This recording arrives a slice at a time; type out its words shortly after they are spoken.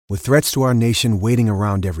With threats to our nation waiting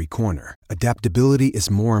around every corner, adaptability is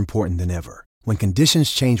more important than ever. When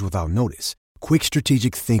conditions change without notice, quick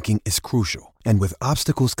strategic thinking is crucial. And with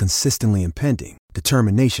obstacles consistently impending,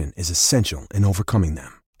 determination is essential in overcoming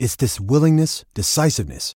them. It's this willingness,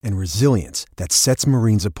 decisiveness, and resilience that sets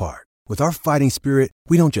Marines apart. With our fighting spirit,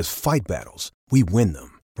 we don't just fight battles, we win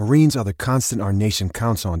them. Marines are the constant our nation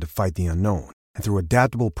counts on to fight the unknown. And through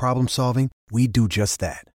adaptable problem solving, we do just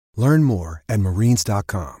that. Learn more at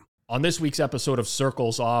marines.com. On this week's episode of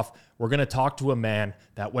Circles Off, we're going to talk to a man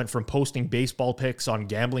that went from posting baseball pics on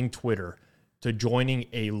gambling Twitter to joining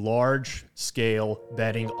a large-scale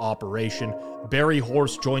betting operation.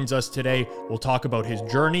 Berryhorse joins us today. We'll talk about his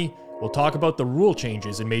journey. We'll talk about the rule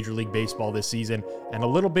changes in Major League Baseball this season and a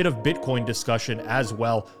little bit of Bitcoin discussion as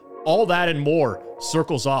well. All that and more.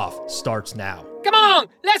 Circles Off starts now. Come on,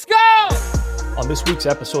 let's go! On this week's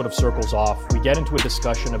episode of Circles Off, we get into a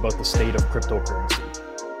discussion about the state of cryptocurrency.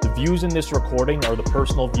 The views in this recording are the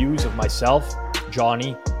personal views of myself,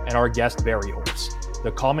 Johnny, and our guest Berryhorse.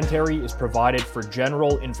 The commentary is provided for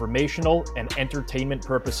general informational and entertainment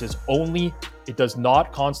purposes only. It does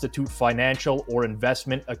not constitute financial or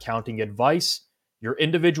investment accounting advice. Your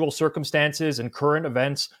individual circumstances and current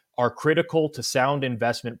events are critical to sound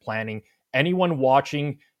investment planning. Anyone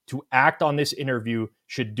watching to act on this interview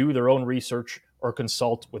should do their own research or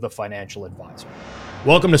consult with a financial advisor.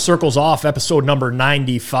 Welcome to Circles Off, episode number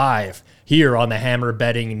 95, here on the Hammer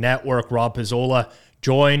Betting Network. Rob Pizzola,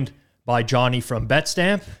 joined by Johnny from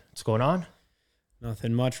BetStamp. What's going on?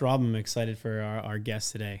 Nothing much, Rob. I'm excited for our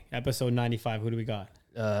guest today. Episode 95, who do we got?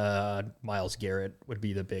 Miles Garrett would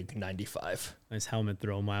be the big 95. Nice helmet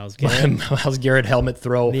throw, Miles Garrett. Miles Garrett helmet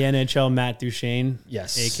throw. The NHL, Matt Duchene.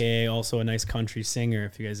 Yes. AKA also a nice country singer.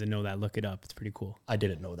 If you guys didn't know that, look it up. It's pretty cool. I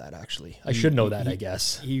didn't know that, actually. I should know that, I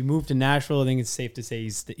guess. He moved to Nashville. I think it's safe to say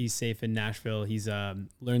he's safe in Nashville. He's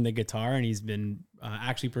learned the guitar, and he's been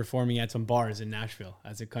actually performing at some bars in Nashville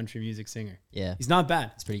as a country music singer. Yeah. He's not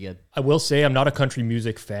bad. It's pretty good. I will say I'm not a country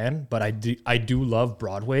music fan, but I do love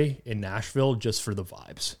Broadway in Nashville just for the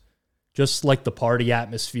vibes. Just like the party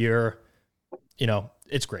atmosphere. You know,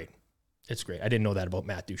 it's great. It's great. I didn't know that about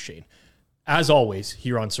Matt Duchene. As always,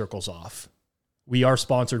 here on Circles Off, we are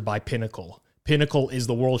sponsored by Pinnacle. Pinnacle is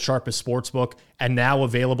the world's sharpest sportsbook and now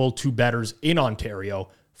available to bettors in Ontario.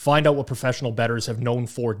 Find out what professional bettors have known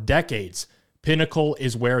for decades. Pinnacle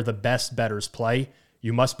is where the best bettors play.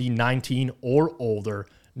 You must be 19 or older,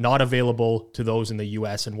 not available to those in the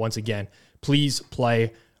U.S. And once again, please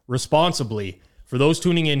play responsibly. For those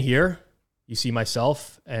tuning in here, you see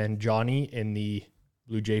myself and Johnny in the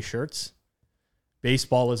Blue Jay shirts.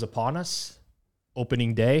 Baseball is upon us.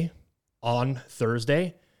 Opening day on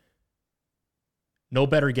Thursday. No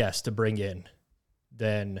better guest to bring in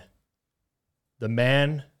than the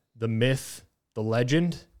man, the myth, the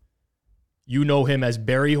legend. You know him as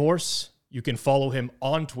Berryhorse. You can follow him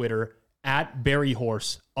on Twitter at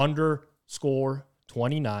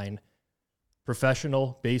Berryhorse_29.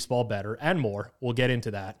 Professional baseball bettor and more. We'll get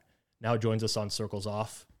into that. Now joins us on Circles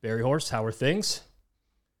Off. Berryhorse, how are things?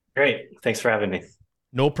 Great. Thanks for having me.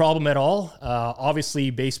 No problem at all. Obviously,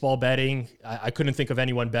 baseball betting, I couldn't think of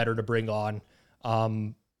anyone better to bring on.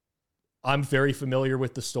 I'm very familiar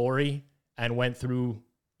with the story and went through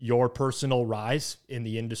your personal rise in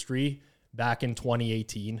the industry back in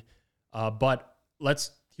 2018. But let's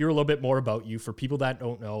hear a little bit more about you. For people that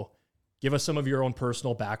don't know, give us some of your own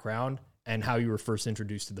personal background and how you were first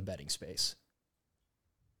introduced to the betting space.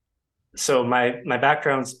 So my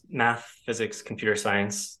background's math, physics, computer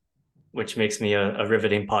science, which makes me a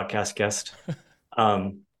riveting podcast guest.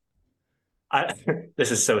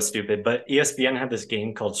 This is so stupid, but ESPN had this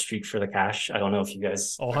game called Streak for the Cash. I don't know if you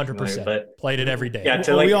guys 100%, but played it every day. Yeah,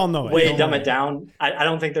 we all know it. Way dumb it down. I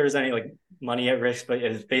don't think there was any like money at risk, but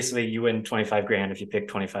it's basically you win 25 grand if you pick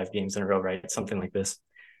 25 games in a row, right? Something like this.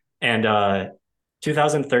 And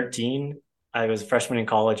 2013, I was a freshman in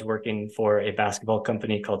college working for a basketball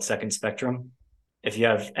company called Second Spectrum. If you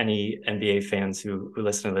have any NBA fans who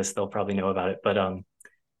listen to this, they'll probably know about it. But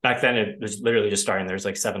back then, it was literally just starting. There's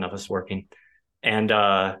like 7 of us working. And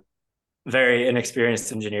very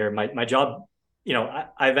inexperienced engineer. My job, you know,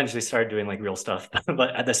 I eventually started doing like real stuff.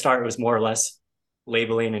 But at the start, it was more or less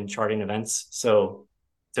labeling and charting events. So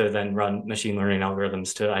to then run machine learning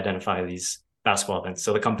algorithms to identify these basketball events.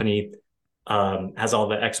 So the company has all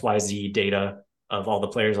the XYZ data of all the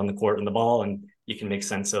players on the court and the ball, and you can make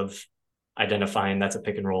sense of identifying that's a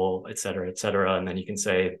pick and roll, et cetera, et cetera. And then you can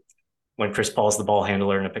say, when Chris Paul's the ball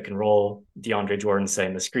handler in a pick and roll, DeAndre Jordan's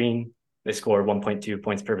setting the screen, they score 1.2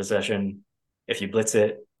 points per possession if you blitz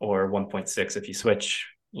it, or 1.6 if you switch,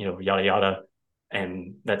 you know, yada, yada.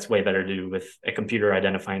 And that's way better to do with a computer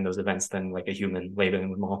identifying those events than like a human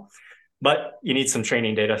labeling them all. But you need some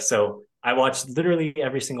training data. So I watched literally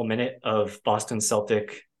every single minute of Boston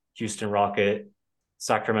Celtic, Houston Rocket,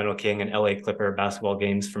 Sacramento King, and LA Clipper basketball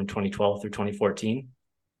games from 2012 through 2014.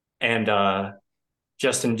 And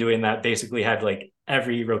just in doing that, basically had like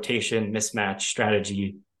every rotation mismatch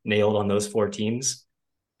strategy nailed on those 4 teams.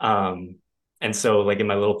 And so like in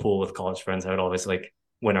my little pool with college friends, I would always like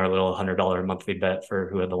win our little $100 monthly bet for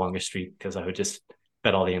who had the longest streak, because I would just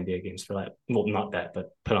bet all the NBA games for that. Well, not bet,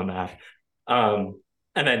 but put on the app. And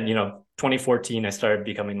then, 2014, I started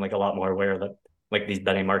becoming like a lot more aware that like these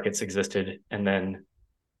betting markets existed, and then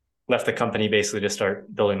left the company basically to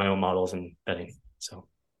start building my own models and betting. So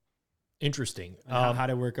Interesting. How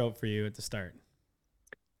did it work out for you at the start?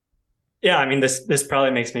 yeah, I mean, this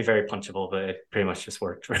probably makes me very punchable, but it pretty much just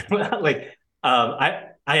worked. Like,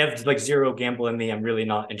 I have like zero gamble in me. I'm really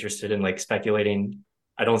not interested in like speculating.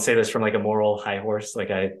 I don't say this from like a moral high horse.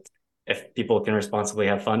 Like, if people can responsibly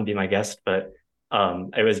have fun, be my guest. But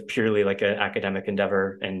it was purely like an academic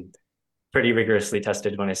endeavor and pretty rigorously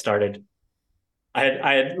tested when I started.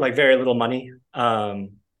 I had like very little money,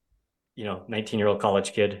 19-year-old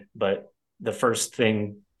college kid. But the first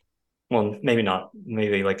thing, well, maybe not,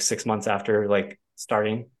 maybe like 6 months after like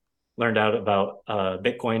starting, learned out about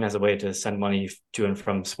Bitcoin as a way to send money to and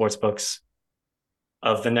from sports books.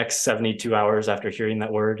 Of the next 72 hours after hearing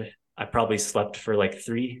that word, I probably slept for like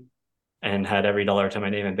 3 and had every dollar to my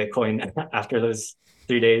name in Bitcoin after those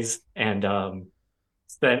 3 days. And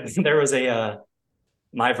then there was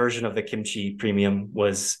my version of the kimchi premium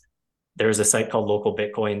was, there was a site called Local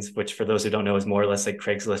Bitcoins, which for those who don't know is more or less like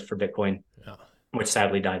Craigslist for Bitcoin, which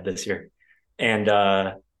sadly died this year. And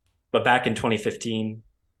but back in 2015,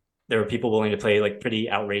 there were people willing to pay like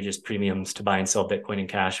pretty outrageous premiums to buy and sell Bitcoin in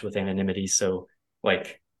cash with anonymity. So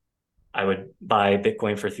like I would buy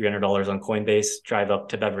Bitcoin for $300 on Coinbase, drive up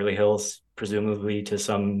to Beverly Hills, presumably to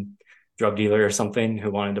some drug dealer or something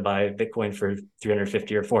who wanted to buy Bitcoin for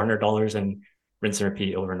 $350 or $400, and rinse and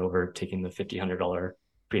repeat over and over, taking the $100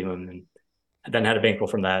 premium, and then had a bankroll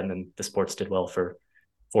from that. And then the sports did well for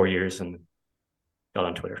 4 years and got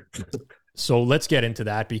on Twitter. So let's get into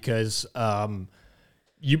that, because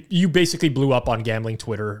you basically blew up on gambling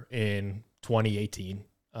Twitter in 2018,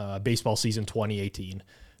 baseball season 2018.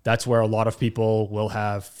 That's where a lot of people will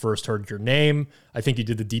have first heard your name. I think you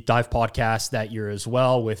did the Deep Dive podcast that year as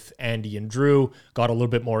well with Andy and Drew, got a little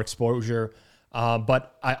bit more exposure.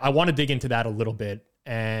 But I want to dig into that a little bit.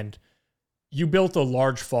 And you built a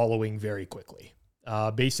large following very quickly,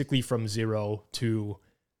 basically from zero to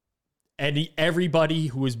everybody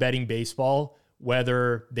who was betting baseball,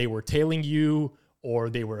 whether they were tailing you or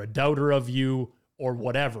they were a doubter of you or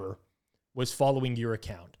whatever, was following your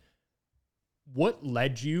account. What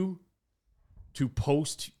led you to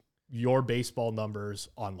post your baseball numbers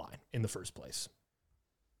online in the first place?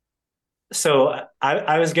 So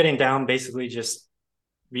I was getting down basically just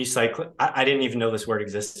recycling. I didn't even know this word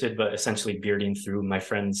existed, but essentially bearding through my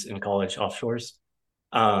friends in college offshores.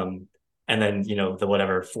 And then, the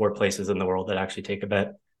whatever 4 places in the world that actually take a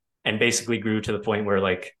bet, and basically grew to the point where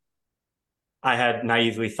like I had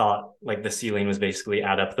naively thought like the ceiling was basically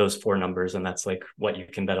add up those 4 numbers, and that's like what you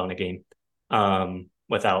can bet on a game,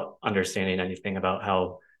 without understanding anything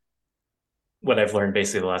about what I've learned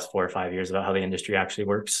basically the last 4 or 5 years about how the industry actually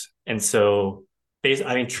works. And so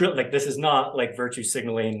like this is not like virtue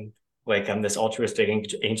signaling, like I'm this altruistic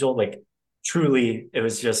angel. Like truly, it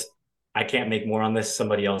was just, I can't make more on this.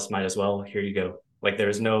 Somebody else might as well. Here you go. Like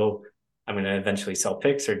there's no, I'm going to eventually sell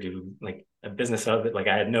picks or do like a business of it. Like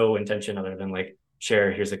I had no intention other than like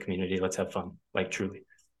share, here's a community, let's have fun. Like truly.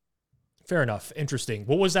 Fair enough. Interesting.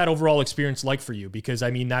 What was that overall experience like for you? Because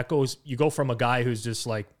I mean, you go from a guy who's just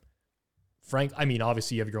like, Frank, I mean,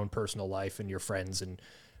 obviously you have your own personal life and your friends,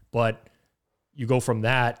 but you go from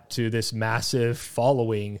that to this massive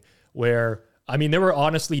following where, I mean, there were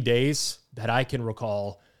honestly days that I can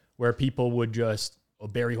recall where people would just,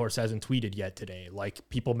 Berryhorse hasn't tweeted yet today. Like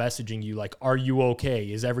people messaging you like, are you okay?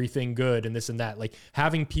 Is everything good? And this and that, like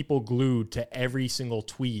having people glued to every single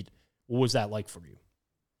tweet. What was that like for you?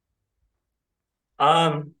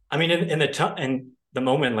 I mean, in the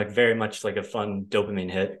moment, like very much like a fun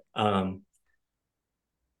dopamine hit.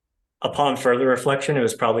 Upon further reflection, it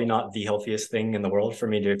was probably not the healthiest thing in the world for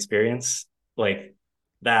me to experience. Like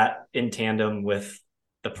that in tandem with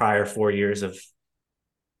the prior 4 years of,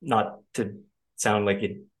 not to sound like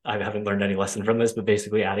I haven't learned any lesson from this, but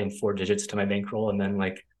basically adding 4 digits to my bankroll and then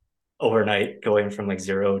like overnight going from like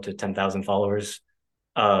 0 to 10,000 followers,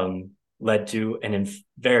 led to an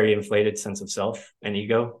very inflated sense of self and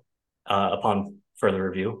ego, upon further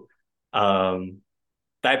review.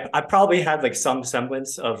 I probably had like some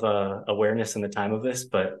semblance of awareness in the time of this,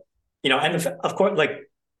 but and of course, like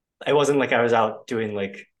it wasn't like I was out doing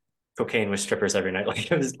like cocaine with strippers every night.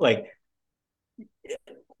 Like it was like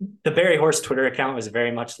the Berryhorse Twitter account was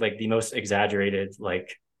very much like the most exaggerated,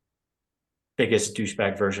 like biggest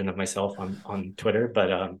douchebag version of myself on Twitter.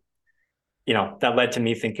 But that led to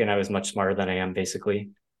me thinking I was much smarter than I am,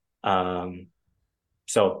 basically. Um,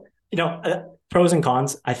 so pros and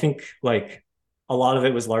cons. I think like a lot of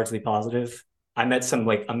it was largely positive. I met some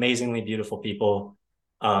like amazingly beautiful people.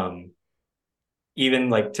 Even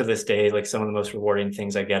like to this day, like some of the most rewarding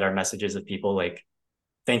things I get are messages of people like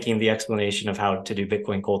thanking the explanation of how to do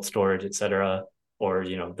Bitcoin cold storage, et cetera. Or,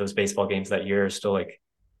 those baseball games that year are still like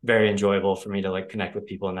very enjoyable for me to like connect with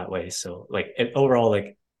people in that way. So like it overall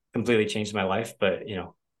like completely changed my life, but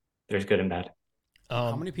there's good and bad.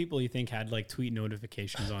 How many people do you think had like tweet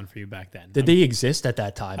notifications on for you back then? Did they exist at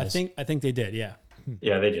that time? I think they did. Yeah.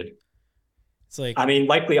 Yeah, they did. It's like, I mean,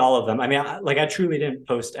 likely all of them. I mean, I truly didn't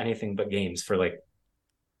post anything but games for like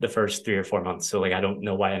the first 3 or 4 months. So like, I don't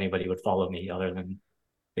know why anybody would follow me other than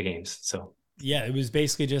the games. So yeah, it was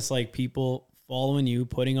basically just like people following you,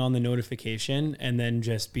 putting on the notification, and then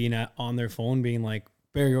just being on their phone, being like,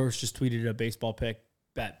 Berryhorse just tweeted a baseball pick,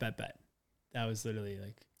 bet. That was literally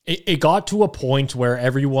like, it got to a point where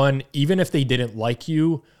everyone, even if they didn't like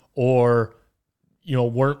you or,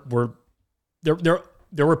 were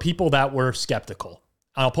there were people that were skeptical.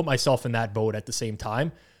 I'll put myself in that boat at the same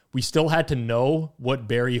time. We still had to know what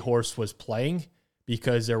Berryhorse was playing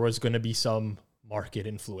because there was going to be some market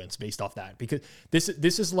influence based off that. Because this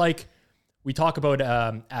is like, we talk about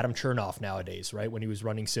Adam Chernoff nowadays, right? When he was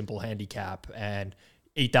running Simple Handicap and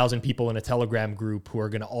 8,000 people in a Telegram group who are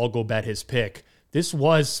going to all go bet his pick. This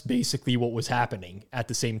was basically what was happening at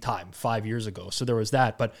the same time 5 years ago. So there was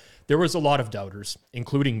that, but there was a lot of doubters,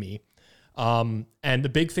 including me. And the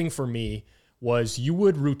big thing for me was you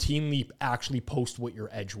would routinely actually post what your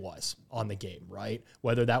edge was on the game, right?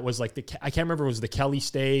 Whether that was like I can't remember if it was the Kelly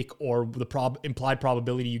stake or the implied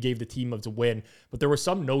probability you gave the team of to win, but there was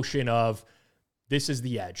some notion of this is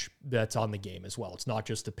the edge that's on the game as well. It's not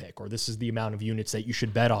just a pick, or this is the amount of units that you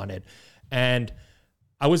should bet on it. And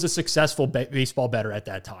I was a successful baseball bettor at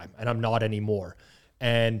that time, and I'm not anymore.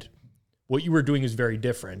 And what you were doing is very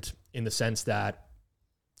different in the sense that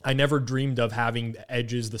I never dreamed of having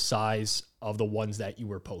edges the size of the ones that you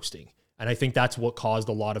were posting. And I think that's what caused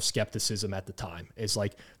a lot of skepticism at the time. It's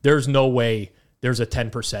like, there's no way there's a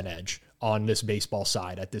 10% edge on this baseball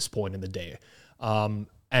side at this point in the day. And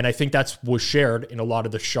I think that's was shared in a lot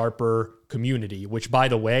of the sharper community, which, by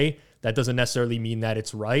the way, that doesn't necessarily mean that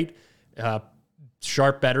it's right.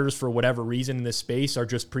 Sharp bettors, for whatever reason in this space, are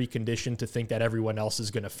just preconditioned to think that everyone else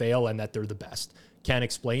is going to fail and that they're the best. Can't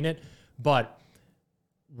explain it. But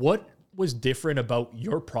what was different about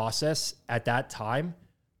your process at that time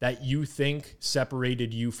that you think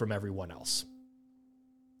separated you from everyone else?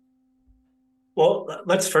 Well,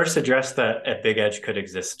 let's first address that a big edge could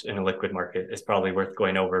exist in a liquid market. It's probably worth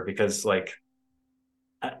going over because like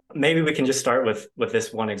maybe we can just start with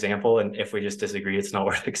this one example. And if we just disagree, it's not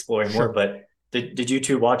worth exploring more. But did you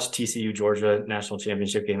two watch TCU Georgia national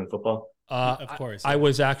championship game in football? Of course. I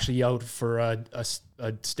was actually out for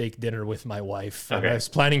a steak dinner with my wife. Okay. I was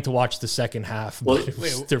planning to watch the second half. Well,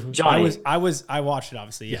 Johnny, I watched it,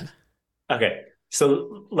 obviously. Yeah. Okay.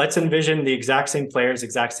 So let's envision the exact same players,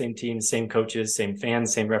 exact same teams, same coaches, same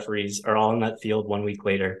fans, same referees are all in that field 1 week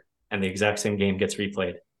later, and the exact same game gets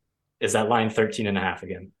replayed. Is that line 13.5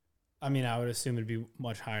 again? I mean, I would assume it'd be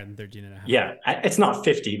much higher than 13.5. Yeah. It's not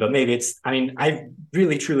 50, but maybe it's, I mean, I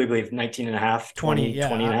really truly believe 19.5, 20, yeah,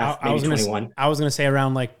 20.5, maybe 21. I was going to say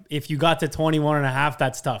around like, if you got to 21.5,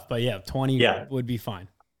 that's tough, but yeah, 20 would be fine.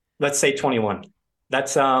 Let's say 21.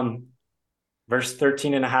 That's, versus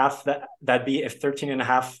 13.5, that'd be, if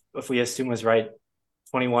 13.5, if we assume was right,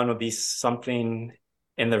 21 would be something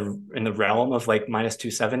in the realm of like minus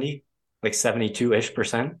 270, like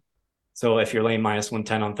 72-ish%. So if you're laying minus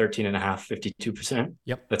 110 on 13.5, 52%,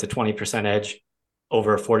 yep, that's a 20% edge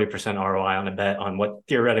over a 40% ROI on a bet on what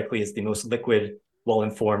theoretically is the most liquid,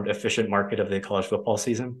 well-informed, efficient market of the college football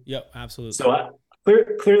season. Yep, absolutely. So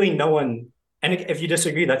clearly no one, and if you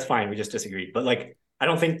disagree, that's fine. We just disagree. But like, I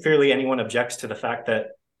don't think clearly anyone objects to the fact that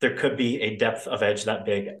there could be a depth of edge that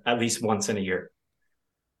big at least once in a year.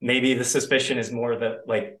 Maybe the suspicion is more that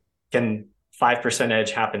like, can 5%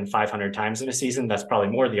 edge happen 500 times in a season? That's probably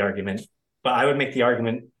more the argument. But I would make the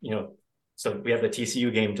argument, so we have the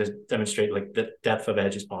TCU game to demonstrate like the depth of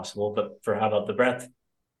edge is possible, but for how about the breadth?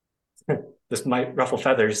 This might ruffle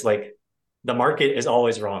feathers. Like the market is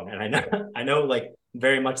always wrong. And I know like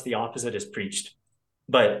very much the opposite is preached,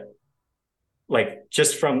 but like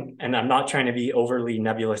just from, and I'm not trying to be overly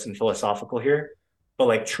nebulous and philosophical here, but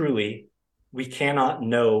like truly, we cannot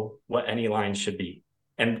know what any line should be.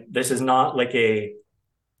 And this is not like a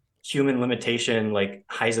human limitation, like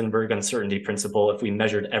Heisenberg uncertainty principle. If we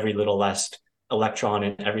measured every little last electron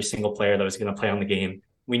in every single player that was going to play on the game,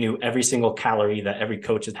 we knew every single calorie that every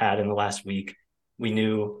coach has had in the last week. We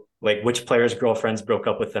knew like which players' girlfriends broke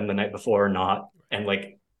up with them the night before or not. And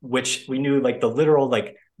like which we knew like the literal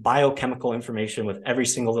like biochemical information with every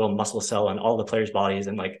single little muscle cell in all the players' bodies.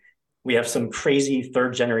 And like we have some crazy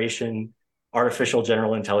third generation artificial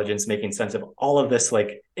general intelligence making sense of all of this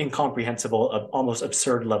like incomprehensible, almost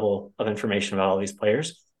absurd level of information about all these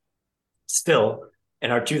players. Still,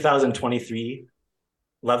 in our 2023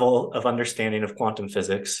 level of understanding of quantum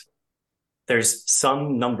physics, there's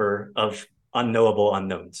some number of unknowable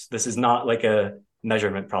unknowns. This is not like a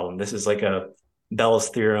measurement problem. This is like a Bell's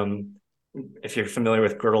theorem. If you're familiar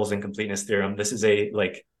with Gödel's incompleteness theorem, this is a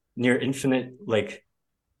like near infinite like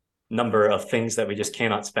number of things that we just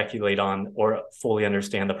cannot speculate on or fully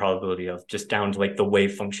understand the probability of, just down to like the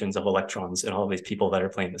wave functions of electrons and all these people that are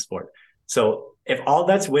playing the sport. So if all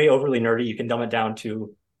that's way overly nerdy, you can dumb it down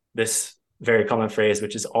to this very common phrase,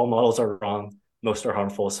 which is all models are wrong, most are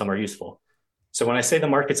harmful, some are useful. So when I say the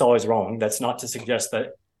market's always wrong, that's not to suggest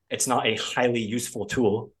that it's not a highly useful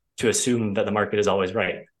tool to assume that the market is always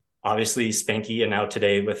right. Obviously, Spanky, and now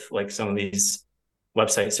today with like some of these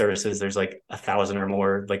website services, there's like 1,000 or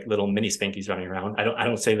more like little mini Spankies running around. I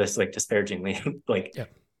don't say this like disparagingly. Like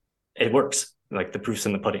It works. Like the proof's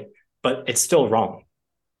in the pudding, but it's still wrong.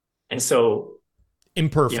 And so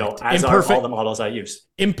imperfect, as are all the models I use.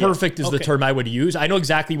 Imperfect is the term I would use. I know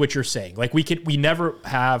exactly what you're saying. Like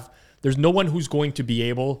there's no one who's going to be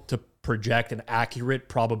able to project an accurate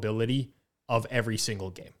probability of every single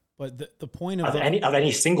game. But the point of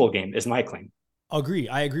any single game is my claim. Agree.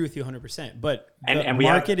 I agree with you 100%. But and we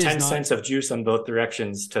have 10 cents of juice on both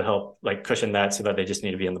directions to help like cushion that, so that they just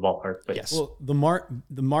need to be in the ballpark. But yes. Well,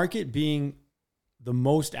 the market being the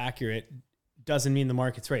most accurate doesn't mean the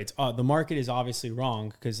market's right. The market is obviously wrong,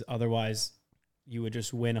 because otherwise you would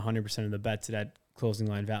just win 100% of the bets at closing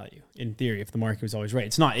line value. In theory, if the market was always right,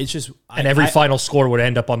 it's not. It's just every final score would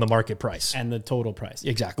end up on the market price and the total price.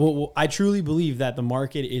 Exactly. Well, I truly believe that the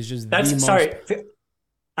market is just sorry.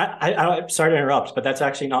 I'm sorry to interrupt, but that's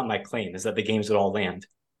actually not my claim, is that the games would all land.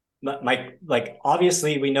 Like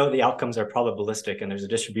obviously we know the outcomes are probabilistic and there's a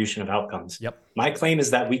distribution of outcomes. Yep. My claim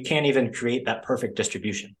is that we can't even create that perfect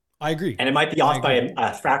distribution. I agree. And it might be off by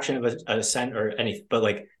a fraction of a cent or anything, but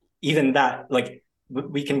like even that, like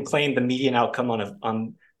we can claim the median outcome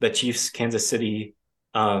on the Chiefs Kansas City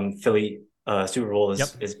Philly Super Bowl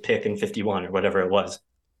is pick in 51 or whatever it was.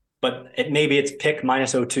 But maybe it's pick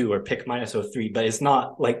minus 0.2 or pick minus 0.3, but it's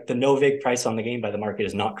not like the no vig price on the game by the market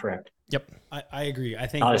is not correct. Yep. I agree. I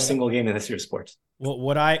think not a single game in the history of sports.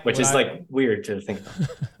 Which is weird to think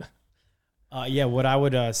about. What I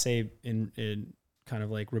would say in kind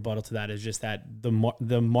of like rebuttal to that is just that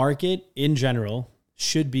the market in general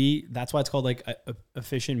should be, that's why it's called like a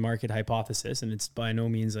efficient market hypothesis. And it's by no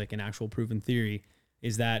means like an actual proven theory,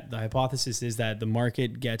 is that the hypothesis is that the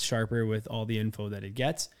market gets sharper with all the info that it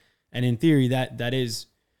gets. And in theory, that is,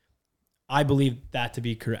 I believe that to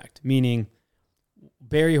be correct. Meaning,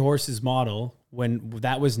 Berryhorse's model, when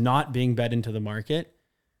that was not being bet into the market,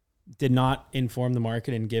 did not inform the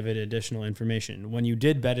market and give it additional information. When you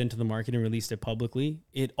did bet into the market and released it publicly,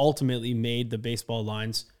 it ultimately made the baseball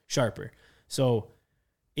lines sharper. So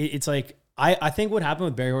it's like, I think what happened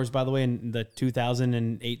with Berryhorse, by the way, in the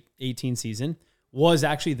 2018 season, was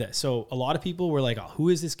actually this. So a lot of people were like, oh, who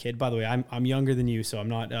is this kid? By the way, I'm younger than you, so I'm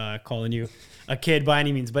not calling you a kid by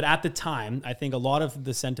any means. But at the time, I think a lot of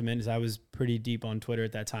the sentiment, as I was pretty deep on Twitter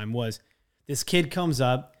at that time, was this kid comes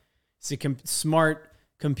up, he's a smart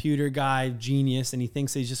computer guy, genius, and he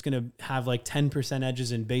thinks he's just going to have like 10%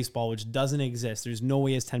 edges in baseball, which doesn't exist. There's no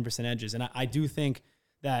way he has 10% edges. And I do think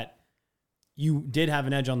that you did have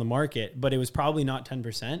an edge on the market, but it was probably not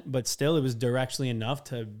 10%, but still it was directionally enough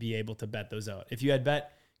to be able to bet those out. If you had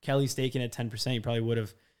bet Kelly Staken at 10%, you probably would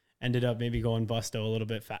have ended up maybe going busto a little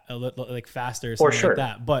bit faster or something like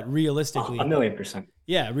that. But realistically, 1,000,000%.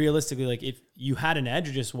 Yeah, realistically, like if you had an edge,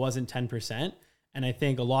 it just wasn't 10%. And I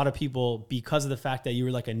think a lot of people, because of the fact that you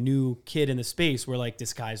were like a new kid in the space, were like,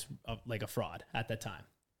 this guy's like a fraud at that time.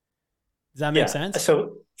 Does that make sense?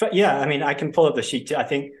 So yeah, I mean, I can pull up the sheet too. I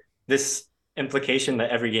think this implication that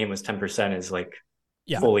every game was 10% is like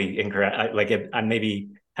fully incorrect. I maybe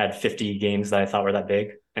had 50 games that I thought were that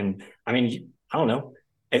big. And I mean, I don't know.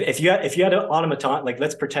 If you had an automaton, like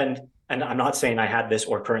let's pretend, and I'm not saying I had this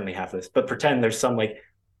or currently have this, but pretend there's some like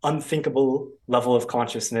unthinkable level of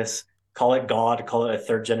consciousness call it God, call it a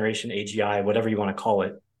third generation AGI, whatever you want to call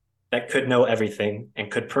it, that could know everything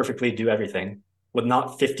and could perfectly do everything, would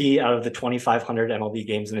not 50 out of the 2,500 MLB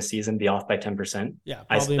games in a season be off by 10%? Yeah,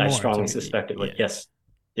 probably more. I strongly suspect it would. Yes.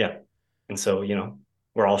 Yeah. And so, you know,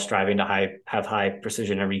 we're all striving to have high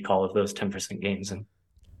precision and recall of those 10% games. And,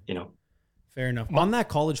 you know. Fair enough. On that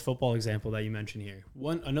college football example that you mentioned here,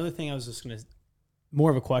 another thing I was just going to,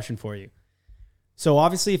 more of a question for you. So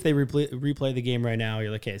obviously if they replay the game right now,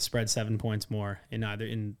 you're like, okay, spread 7 points more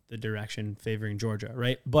in the direction favoring Georgia,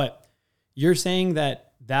 right? But you're saying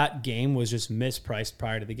that game was just mispriced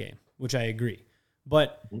prior to the game, which I agree.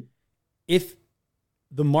 But if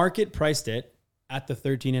the market priced it at the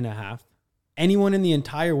 13.5, anyone in the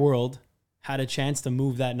entire world had a chance to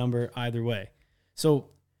move that number either way. So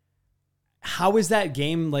how is that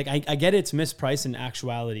game? Like, I get it's mispriced in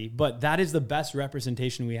actuality, but that is the best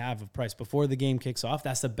representation we have of price before the game kicks off.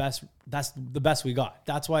 That's the best we got.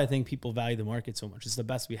 That's why I think people value the market so much. It's the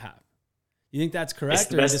best we have. You think that's correct? It's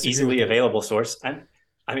the best easily available source.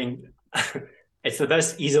 I mean, it's the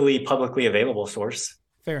best easily publicly available source.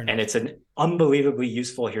 Fair enough. And it's an unbelievably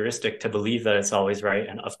useful heuristic to believe that it's always right.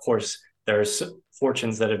 And of course, there's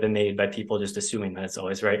fortunes that have been made by people just assuming that it's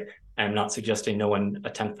always right. And I'm not suggesting no one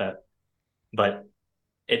attempt that, but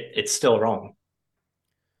it's still wrong.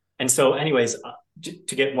 And so anyways,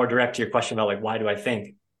 to get more direct to your question about like, why do I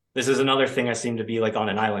think this is another thing I seem to be like on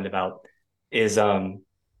an island about is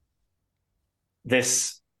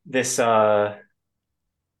this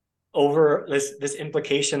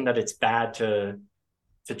implication that it's bad to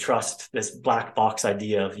trust this black box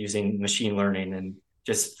idea of using machine learning and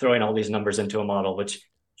just throwing all these numbers into a model, which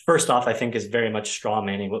first off, I think is very much straw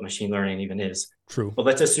manning what machine learning even is. True. But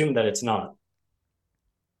let's assume that it's not.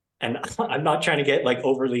 And I'm not trying to get like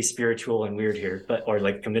overly spiritual and weird here, or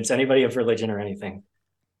like convince anybody of religion or anything.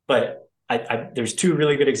 But there's two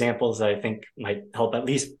really good examples that I think might help at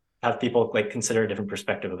least have people like consider a different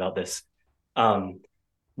perspective about this.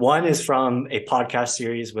 One is from a podcast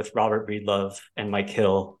series with Robert Breedlove and Mike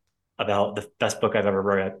Hill about the best book I've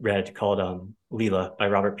ever read called Leela by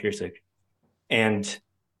Robert Pirsig. And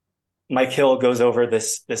Mike Hill goes over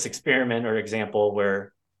this experiment or example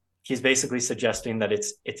where he's basically suggesting that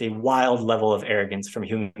it's a wild level of arrogance from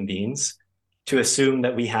human beings to assume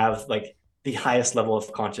that we have like the highest level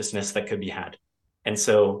of consciousness that could be had. And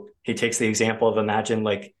so he takes the example of imagine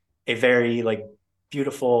like a very like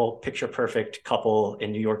beautiful, picture perfect couple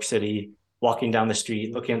in New York City walking down the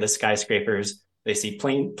street, looking at the skyscrapers. They see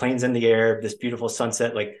planes in the air, this beautiful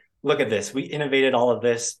sunset. Like, look at this. We innovated all of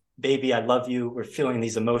this. Baby, I love you. We're feeling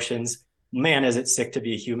these emotions. Man, is it sick to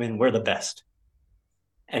be a human. We're the best.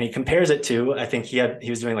 And he compares it to, I think he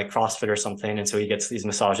was doing like CrossFit or something. And so he gets these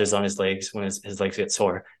massages on his legs when his legs get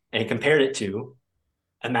sore. And he compared it to,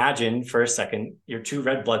 imagine for a second, your two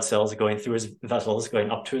red blood cells going through his vessels, going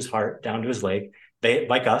up to his heart, down to his leg. They,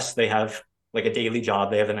 like us, they have like a daily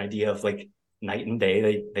job. They have an idea of like night and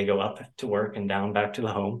day. They go up to work and down back to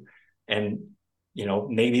the home. And, you know,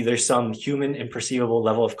 maybe there's some human imperceivable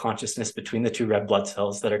level of consciousness between the two red blood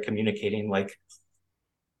cells that are communicating like,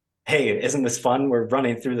 hey, isn't this fun? We're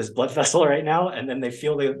running through this blood vessel right now. And then they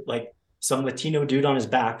feel like some Latino dude on his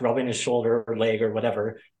back, rubbing his shoulder or leg or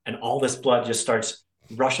whatever. And all this blood just starts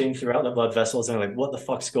rushing throughout the blood vessels. And like, what the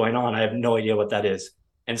fuck's going on? I have no idea what that is.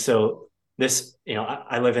 And so this, you know,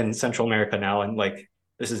 I live in Central America now, and like,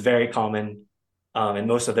 this is very common in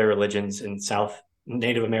most of their religions in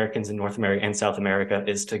Native Americans in North America and South America,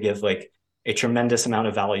 is to give like a tremendous amount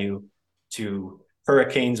of value to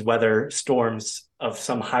hurricanes, weather, storms of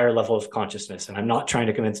some higher level of consciousness. And I'm not trying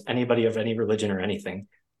to convince anybody of any religion or anything,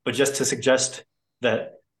 but just to suggest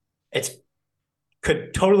that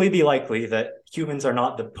could totally be likely that humans are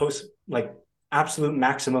not the absolute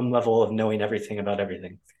maximum level of knowing everything about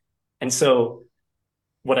everything. And so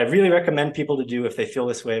what I really recommend people to do if they feel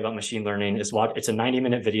this way about machine learning is watch. It's a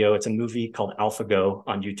 90-minute video. It's a movie called AlphaGo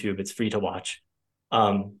on YouTube. It's free to watch.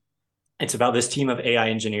 It's about this team of AI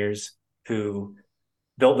engineers who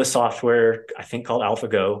built the software, I think called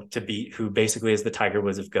AlphaGo, who basically is the Tiger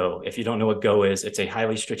Woods of Go. If you don't know what Go is, it's a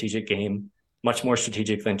highly strategic game, much more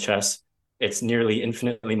strategic than chess. It's nearly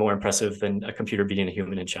infinitely more impressive than a computer beating a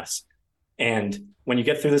human in chess. And when you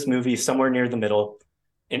get through this movie, somewhere near the middle,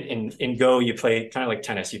 in Go, you play kind of like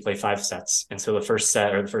tennis, you play 5 sets. And so the first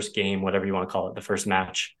set or the first game, whatever you want to call it, the first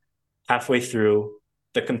match, halfway through,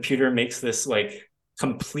 the computer makes this like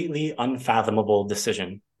completely unfathomable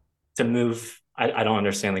decision to move. I don't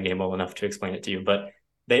understand the game well enough to explain it to you, but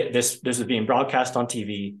this was being broadcast on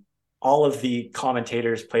TV. All of the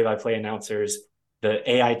commentators, play-by-play announcers, the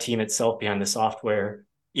AI team itself behind the software,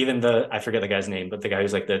 even I forget the guy's name, but the guy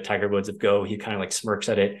who's like the Tiger Woods of Go, he kind of like smirks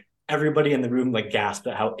at it. everybody in the room like gasped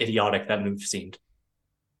at how idiotic that move seemed.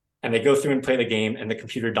 And they go through and play the game, and the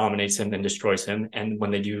computer dominates him and destroys him. And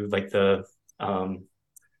when they do like the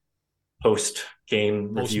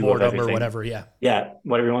post-game review of everything, or whatever, yeah,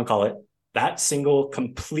 whatever you want to call it, that single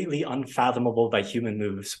completely unfathomable by human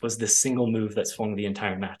moves was the single move that swung the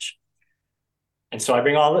entire match. And so I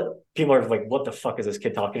bring all the people are like, what the fuck is this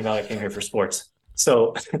kid talking about? I came here for sports.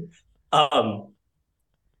 So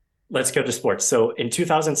let's go to sports. So in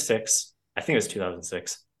 2006, I think it was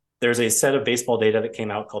 2006, there's a set of baseball data that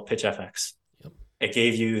came out called Pitch FX. Yep. It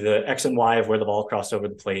gave you the X and Y of where the ball crossed over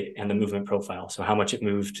the plate and the movement profile. So how much it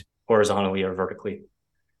moved horizontally or vertically.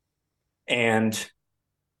 And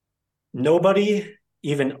nobody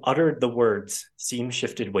even uttered the words seam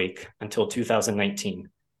shifted wake until 2019.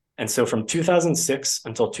 And so from 2006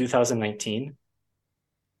 until 2019,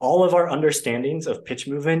 all of our understandings of pitch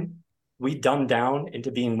movement, we dumbed down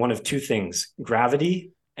into being one of two things,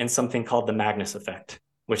 gravity and something called the Magnus effect,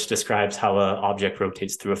 which describes how an object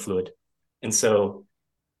rotates through a fluid. And so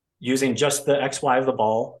using just the XY of the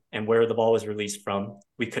ball and where the ball was released from,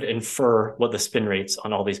 we could infer what the spin rates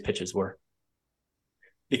on all these pitches were.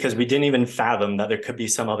 Because we didn't even fathom that there could be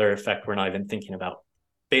some other effect we're not even thinking about.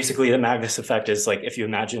 Basically, the Magnus effect is like if you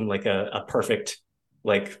imagine like a perfect,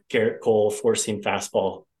 like Garrett Cole four-seam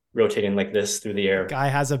fastball rotating like this through the air. Guy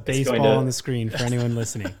has a baseball on the screen for anyone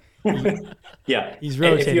listening. Yeah. He's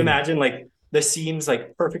rotating. If you imagine like the seams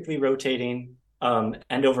like perfectly rotating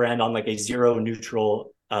end over end on like a zero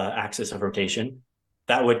neutral axis of rotation,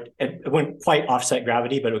 it wouldn't quite offset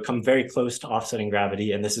gravity, but it would come very close to offsetting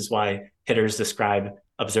gravity. And this is why hitters describe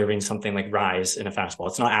observing something like rise in a fastball.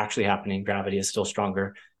 It's not actually happening. Gravity is still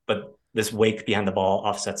stronger, but this wake behind the ball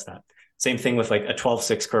offsets that. Same thing with like a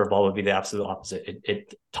 12-6 curveball would be the absolute opposite.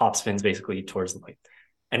 It top spins basically towards the plate.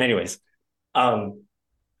 And anyways,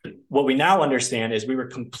 what we now understand is we were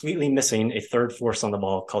completely missing a third force on the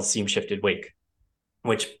ball called seam shifted wake,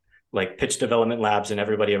 which like pitch development labs and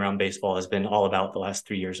everybody around baseball has been all about the last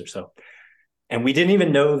 3 years or so. And we didn't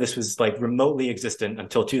even know this was like remotely existent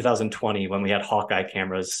until 2020 when we had Hawkeye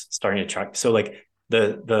cameras starting to track. So like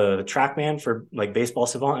the TrackMan for like Baseball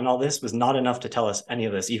Savant and all this was not enough to tell us any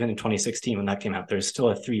of this, even in 2016 when that came out. There's still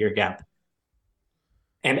a 3-year gap.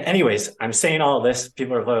 And anyways, I'm saying all of this.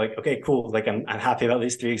 People are like, okay, cool. Like I'm happy about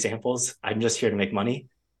these 3 examples. I'm just here to make money.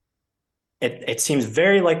 It seems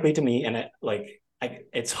very likely to me, and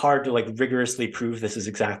it's hard to like rigorously prove this is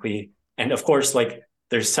exactly. And of course, like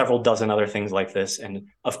there's several dozen other things like this. And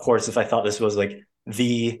of course, if I thought this was like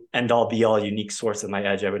the end all be all unique source of my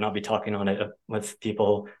edge, I would not be talking on it with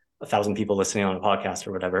people, 1,000 people listening on a podcast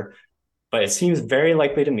or whatever. But it seems very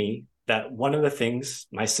likely to me that one of the things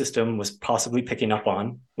my system was possibly picking up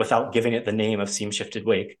on without giving it the name of seam shifted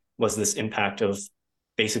wake was this impact of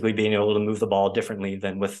basically being able to move the ball differently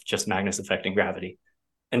than with just Magnus effect and gravity.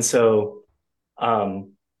 And so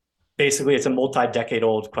basically it's a multi-decade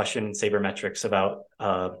old question in sabermetrics about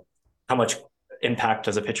how much impact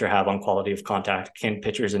does a pitcher have on quality of contact? Can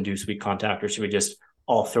pitchers induce weak contact, or should we just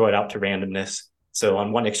all throw it out to randomness? So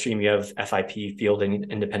on one extreme, you have FIP, field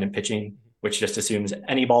and independent pitching, which just assumes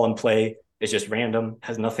any ball in play is just random,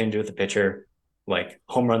 has nothing to do with the pitcher. Like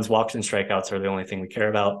home runs, walks, and strikeouts are the only thing we care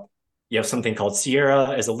about. You have something called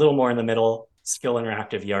Sierra, is a little more in the middle, skill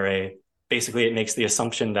interactive ERA. Basically, it makes the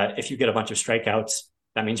assumption that if you get a bunch of strikeouts,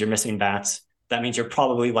 that means you're missing bats. That means you're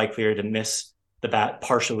probably likelier to miss the bat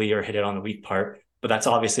partially or hit it on the weak part. But that's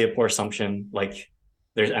obviously a poor assumption. Like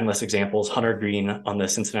there's endless examples. Hunter Green on the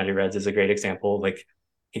Cincinnati Reds is a great example. Like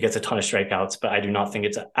he gets a ton of strikeouts, but I do not think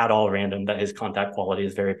it's at all random that his contact quality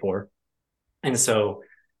is very poor. And so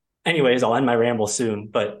anyways, I'll end my ramble soon,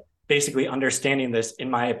 but basically understanding this, in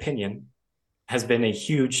my opinion, has been a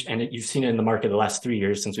huge, and you've seen it in the market the last 3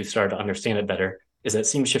 years since we've started to understand it better, is that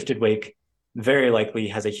seam shifted wake very likely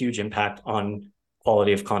has a huge impact on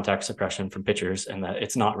quality of contact suppression from pitchers, and that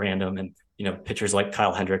it's not random. And, you know, pitchers like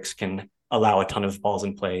Kyle Hendricks can allow a ton of balls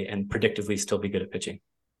in play and predictively still be good at pitching.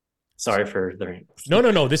 Sorry for the rant.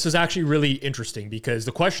 No. This is actually really interesting because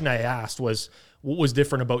the question I asked was, what was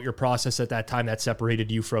different about your process at that time that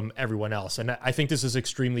separated you from everyone else? And I think this is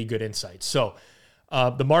extremely good insight. So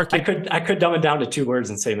the market... I could dumb it down to 2 words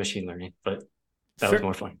and say machine learning, but that was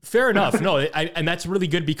more fun. Fair enough. No, and that's really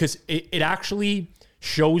good because it actually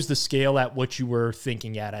shows the scale at what you were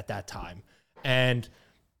thinking at that time. And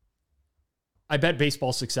I bet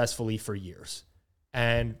baseball successfully for years.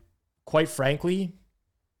 And quite frankly,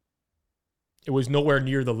 it was nowhere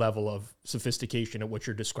near the level of sophistication at what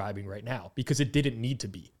you're describing right now because it didn't need to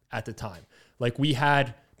be at the time. Like we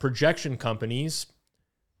had projection companies,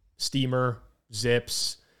 Steamer,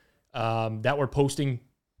 Zips, that were posting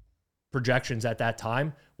projections at that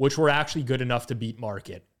time which were actually good enough to beat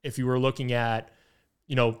market if you were looking at,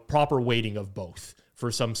 proper weighting of both for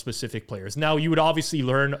some specific players. Now, you would obviously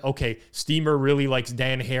learn, okay, Steamer really likes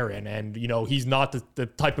Dan Herron, and, he's not the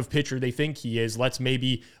type of pitcher they think he is. Let's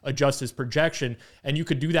maybe adjust his projection. And you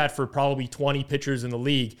could do that for probably 20 pitchers in the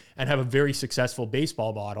league and have a very successful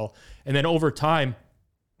baseball model. And then over time,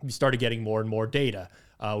 we started getting more and more data.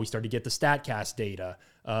 We started to get the StatCast data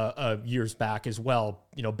years back as well,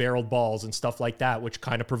 barreled balls and stuff like that, which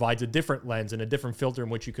kind of provides a different lens and a different filter in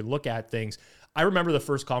which you could look at things. I remember the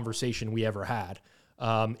first conversation we ever had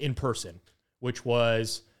in person, which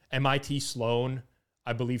was MIT Sloan,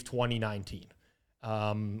 I believe 2019,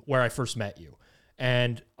 where I first met you.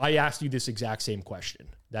 And I asked you this exact same question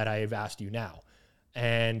that I have asked you now.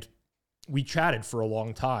 And we chatted for a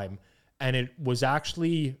long time. And it was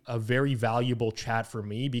actually a very valuable chat for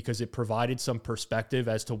me because it provided some perspective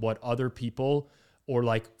as to what other people or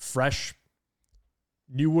like fresh,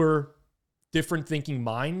 newer, different thinking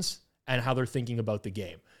minds and how they're thinking about the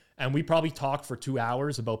game. And we probably talked for 2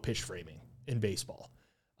 hours about pitch framing in baseball.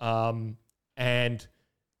 And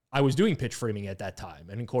I was doing pitch framing at that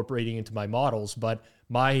time and incorporating into my models, but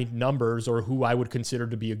my numbers or who I would consider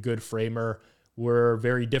to be a good framer were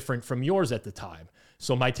very different from yours at the time.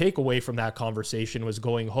 So my takeaway from that conversation was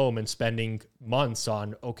going home and spending months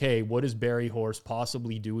on, okay, what is Berryhorse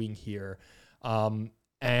possibly doing here?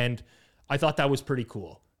 And I thought that was pretty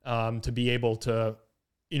cool to be able to,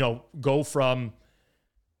 go from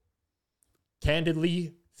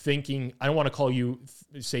candidly thinking, I don't want to call you,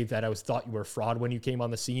 say that thought you were a fraud when you came on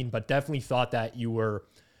the scene, but definitely thought that you were,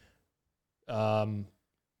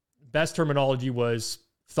 best terminology was,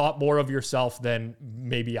 thought more of yourself than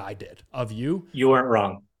maybe I did of you. You weren't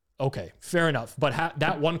wrong. Okay, fair enough. But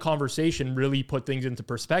that one conversation really put things into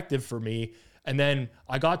perspective for me. And then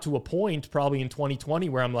I got to a point probably in 2020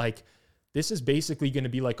 where I'm like, this is basically going to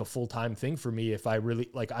be like a full-time thing for me if I really,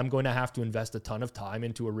 I'm going to have to invest a ton of time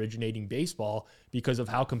into originating baseball because of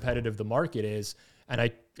how competitive the market is. And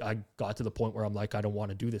I got to the point where I'm like, I don't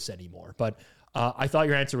want to do this anymore. But I thought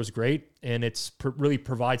your answer was great. And it's really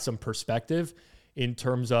provides some perspective in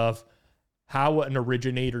terms of how an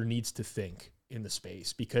originator needs to think in the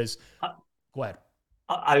space. Because, go ahead.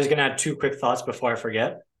 I was going to add 2 quick thoughts before I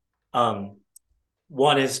forget.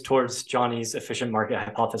 One is towards Johnny's efficient market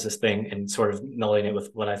hypothesis thing and sort of melding it with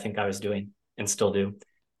what I think I was doing and still do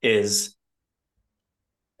is,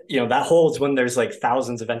 that holds when there's like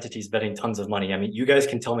thousands of entities betting tons of money. I mean, you guys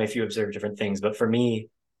can tell me if you observe different things, but for me,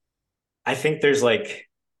 I think there's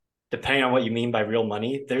depending on what you mean by real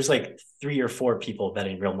money, there's 3 or 4 people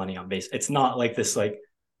betting real money on base. It's not like this,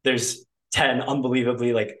 there's 10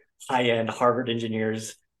 unbelievably high-end Harvard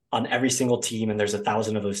engineers on every single team, and there's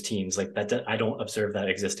 1,000 of those teams. That I don't observe that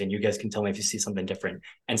existing. You guys can tell me if you see something different.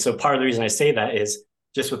 And so part of the reason I say that is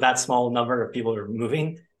just with that small number of people who are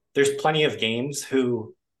moving, there's plenty of games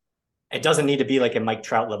who it doesn't need to be a Mike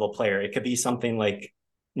Trout level player. It could be something like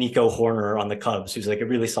Nico Horner on the Cubs, who's a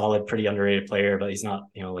really solid, pretty underrated player, but he's not,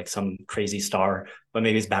 some crazy star, but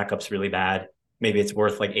maybe his backup's really bad. Maybe it's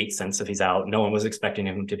worth 8 cents if he's out. No one was expecting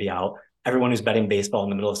him to be out. Everyone who's betting baseball in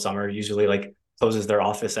the middle of summer usually closes their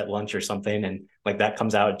office at lunch or something. And that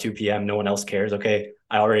comes out at 2 p.m. No one else cares. Okay,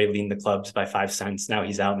 I already leaned the Cubs by 5 cents. Now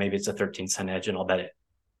he's out. Maybe it's a 13-cent edge and I'll bet it.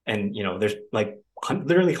 And, there's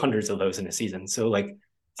literally hundreds of those in a season. So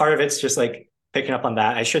part of it's just picking up on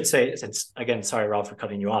that. I should say, since again, sorry, Rob, for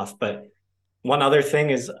cutting you off, but one other thing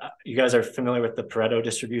is you guys are familiar with the Pareto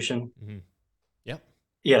distribution. Mm-hmm. Yeah.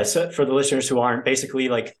 Yeah. So for the listeners who aren't, basically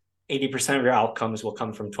 80% of your outcomes will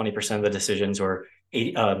come from 20% of the decisions, or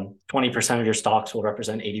 20% of your stocks will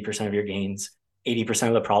represent 80% of your gains. 80%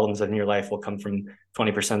 of the problems in your life will come from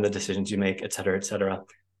 20% of the decisions you make, et cetera, et cetera.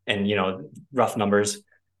 And, rough numbers.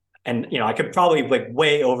 And, I could probably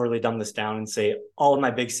way overly dumb this down and say all of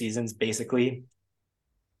my big seasons, basically,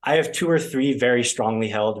 I have 2 or 3 very strongly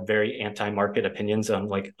held, very anti-market opinions on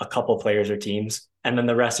a couple players or teams. And then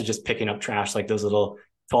the rest is just picking up trash, those little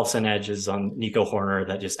 12-cent edges on Nico Horner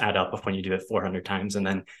that just add up when you do it 400 times. And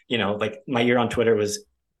then, my year on Twitter was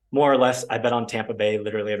more or less, I bet on Tampa Bay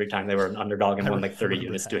literally every time they were an underdog and won 30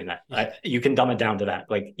 units doing that. Yeah. You can dumb it down to that.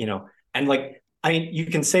 And you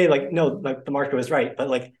can say no, the market was right,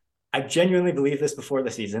 but I genuinely believed this before the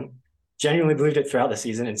season, genuinely believed it throughout the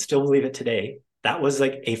season, and still believe it today. That was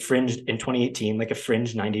a fringe in 2018, a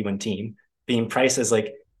fringe 90-win team being priced as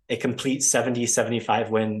a complete 70, 75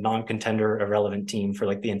 win, non-contender, irrelevant team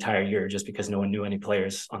for the entire year, just because no one knew any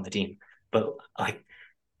players on the team. But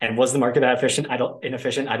and was the market that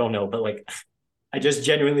inefficient? I don't know. But I just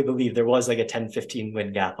genuinely believe there was a 10, 15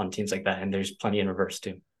 win gap on teams like that. And there's plenty in reverse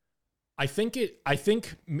too. I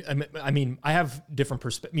mean, I have different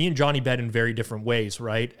perspectives. Me and Johnny bet in very different ways,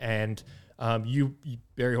 right? And you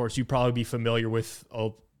Berryhorse, you probably be familiar with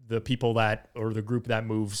the people that, or the group that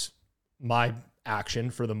moves my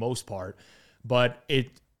action for the most part. But it,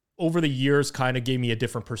 over the years, kind of gave me a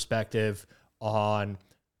different perspective on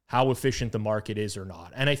how efficient the market is or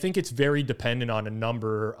not. And I think it's very dependent on a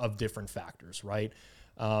number of different factors, right?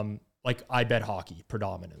 Like I bet hockey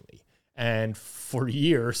predominantly. And for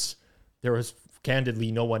years, there was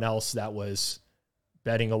candidly no one else that was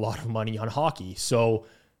betting a lot of money on hockey. So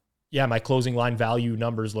yeah, my closing line value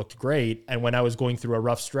numbers looked great. And when I was going through a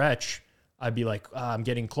rough stretch, I'd be like, I'm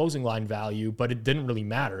getting closing line value, but it didn't really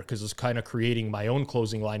matter because I was kind of creating my own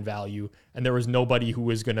closing line value. And there was nobody who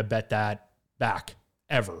was going to bet that back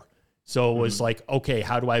ever. So it was like, okay,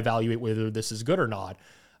 how do I evaluate whether this is good or not?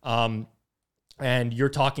 And you're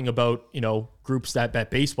talking about, groups that bet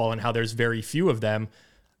baseball and how there's very few of them.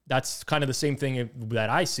 That's kind of the same thing that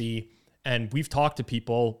I see. And we've talked to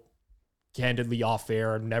people candidly off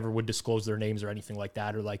air, never would disclose their names or anything like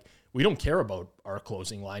that. Or like, we don't care about our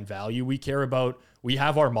closing line value. We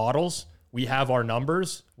have our models. We have our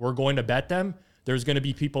numbers. We're going to bet them. There's going to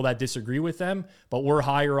be people that disagree with them, but we're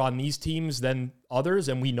higher on these teams than others.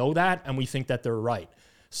 And we know that, and we think that they're right.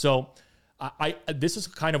 So this is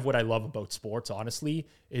kind of what I love about sports, honestly,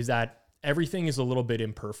 is that everything is a little bit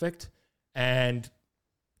imperfect and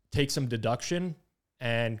take some deduction.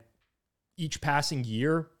 And each passing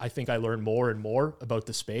year, I think I learn more and more about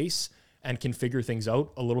the space and can figure things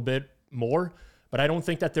out a little bit more. But I don't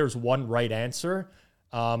think that there's one right answer.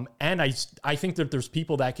 And I think that there's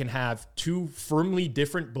people that can have two firmly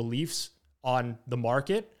different beliefs on the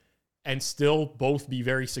market and still both be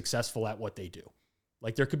very successful at what they do.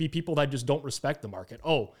 Like there could be people that just don't respect the market.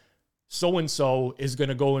 Oh, so-and-so is going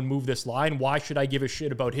to go and move this line. Why should I give a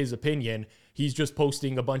shit about his opinion? He's just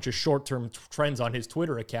posting a bunch of short-term trends on his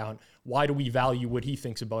Twitter account. Why do we value what he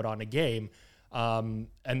thinks about on a game? And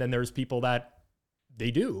then there's people that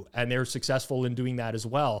they do, and they're successful in doing that as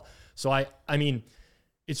well. So I mean,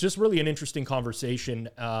 it's just really an interesting conversation.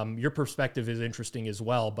 Your perspective is interesting as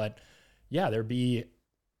well, but yeah, there'd be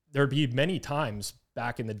many times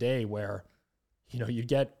back in the day where, you'd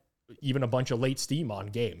get even a bunch of late steam on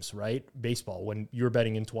games, right? Baseball, when you were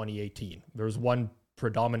betting in 2018, there was one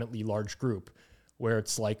predominantly large group where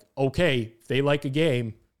it's like, okay, if they like a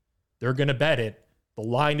game, they're going to bet it. The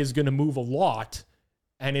line is going to move a lot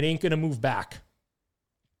and it ain't going to move back,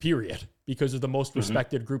 period, because of the most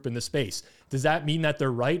respected group in the space. Does that mean that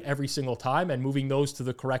they're right every single time and moving those to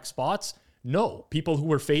the correct spots? No. People who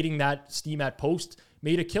were fading that steam at post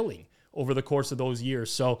made a killing over the course of those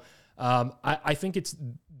years. So I think it's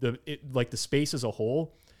the space as a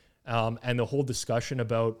whole, and the whole discussion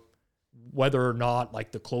about whether or not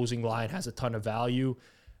like the closing line has a ton of value.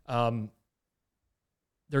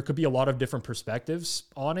 There could be a lot of different perspectives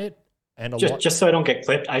on it. And just so I don't get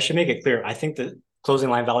clipped, I should make it clear. I think the closing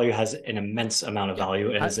line value has an immense amount of value.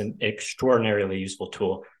 It is an extraordinarily useful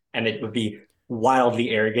tool. And it would be wildly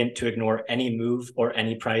arrogant to ignore any move or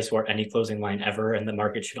any price or any closing line ever. And the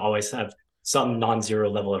market should always have some non-zero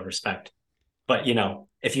level of respect. But,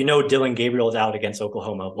 if Dylan Gabriel is out against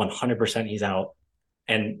Oklahoma, 100% he's out.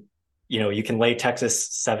 And, you can lay Texas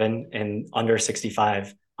 7 and under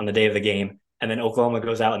 65 on the day of the game. And then Oklahoma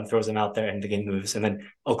goes out and throws him out there and the game moves. And then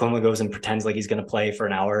Oklahoma goes and pretends like he's going to play for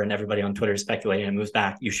an hour and everybody on Twitter is speculating and moves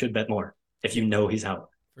back. You should bet more if you know he's out.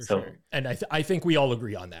 For sure. And I think we all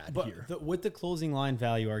agree on that here. With the closing line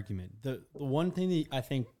value argument, the one thing that I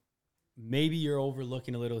think maybe you're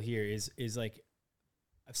overlooking a little here is like,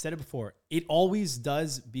 I've said it before, it always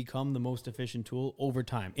does become the most efficient tool over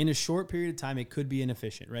time. In a short period of time, it could be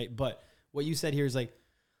inefficient, right? But what you said here is like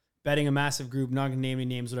betting a massive group, not going to name any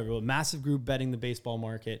names, whatever, but massive group betting the baseball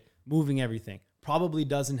market, moving everything, probably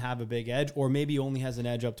doesn't have a big edge, or maybe only has an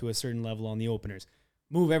edge up to a certain level on the openers.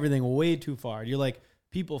 Move everything way too far. You're like,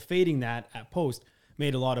 people fading that at post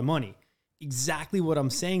made a lot of money. Exactly what I'm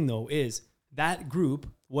saying, though, is that group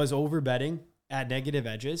was over betting at negative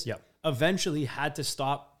edges. Yep. Eventually had to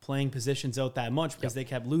stop playing positions out that much because they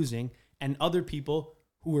kept losing. And other people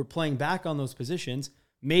who were playing back on those positions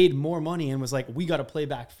made more money and was like, we got to play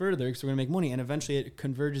back further because we're going to make money. And eventually it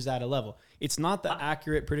converges at a level. It's not the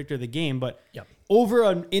accurate predictor of the game, but over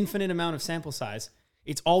an infinite amount of sample size,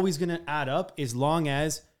 it's always going to add up as long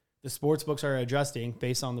as the sports books are adjusting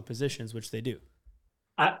based on the positions, which they do.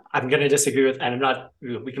 I'm going to disagree with, and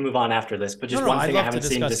we can move on after this, but just one thing I haven't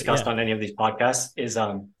seen discussed on any of these podcasts is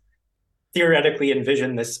theoretically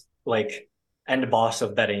envision this like end boss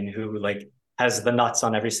of betting who like has the nuts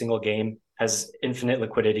on every single game, has infinite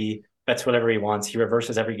liquidity, bets whatever he wants. He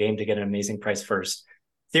reverses every game to get an amazing price first.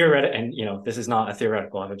 theoretical, and this is not a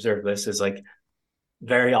theoretical, I've observed this, is like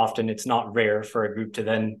very often it's not rare for a group to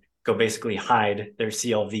then go basically hide their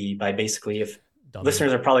CLV by basically, if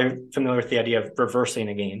listeners are probably familiar with the idea of reversing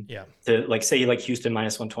a game. Yeah. To like say like Houston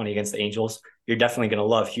minus 120 against the Angels, you're definitely going to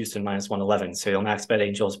love Houston minus 111. So you'll max bet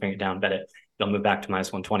Angels, bring it down, bet it. You'll move back to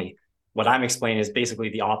minus 120. What I'm explaining is basically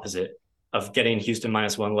the opposite of getting Houston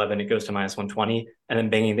minus 111. It goes to minus 120 and then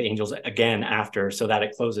banging the Angels again after so that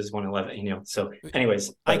it closes 111, So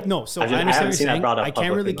anyways, I understand what you're saying. I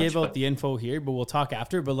can't really give out the info here, but we'll talk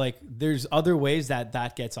after. But like there's other ways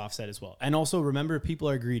that gets offset as well. And also remember, people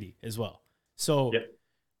are greedy as well. So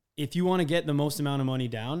if you want to get the most amount of money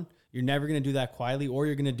down, you're never going to do that quietly, or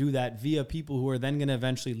you're going to do that via people who are then going to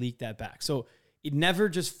eventually leak that back. So it never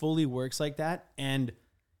just fully works like that. And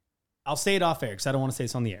I'll say it off air because I don't want to say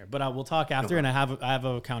this on the air, but I will talk after, and I have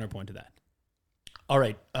a counterpoint to that. All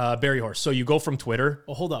right, Berryhorse. So you go from Twitter.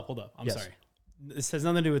 Oh, hold up. I'm sorry. This has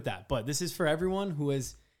nothing to do with that, but this is for everyone who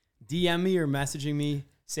has DM me or messaging me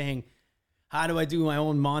saying, how do I do my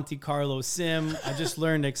own Monte Carlo sim? I just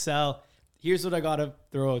learned Excel. Here's what I got to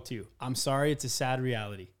throw out to you. I'm sorry. It's a sad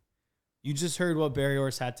reality. You just heard what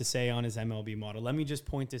Berryhorse had to say on his MLB model. Let me just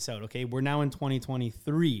point this out, okay? We're now in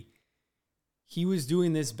 2023. He was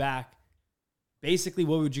doing this back, basically,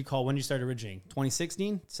 what would you call when you started originating?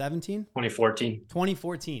 2016, 17? 2014.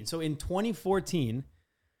 2014. So in 2014,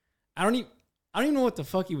 I don't even know what the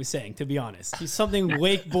fuck he was saying, to be honest. He's something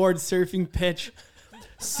wakeboard, surfing pitch,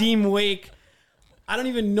 seam wake. I don't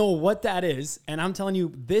even know what that is. And I'm telling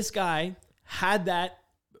you, this guy had that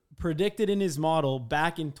predicted in his model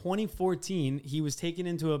back in 2014. He was taking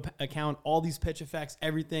into account all these pitch effects,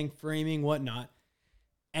 everything, framing, whatnot.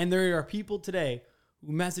 And there are people today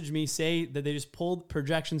who message me, say that they just pulled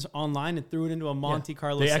projections online and threw it into a Monte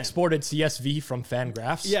Carlo. They exported CSV from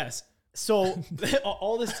Fangraphs. Yes. So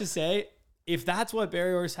all this to say, if that's what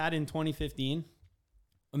Berryhorse had in 2015,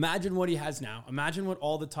 imagine what he has now. Imagine what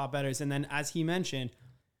all the top bettors. And then as he mentioned,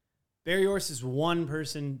 Berryhorse is one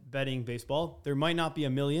person betting baseball. There might not be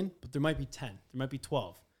 1 million, but there might be 10. There might be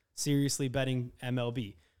 12 seriously betting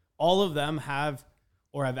MLB. All of them have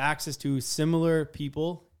access to similar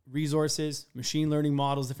people, resources, machine learning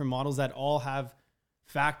models, different models that all have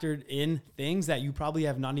factored in things that you probably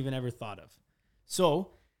have not even ever thought of. So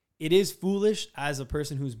it is foolish as a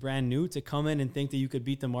person who's brand new to come in and think that you could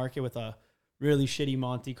beat the market with a really shitty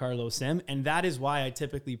Monte Carlo sim. And that is why I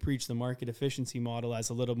typically preach the market efficiency model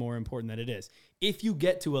as a little more important than it is. If you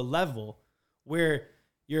get to a level where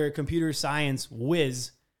you're a computer science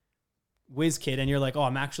whiz kid and you're like, oh,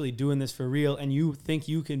 I'm actually doing this for real, and you think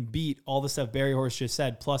you can beat all the stuff Berryhorse just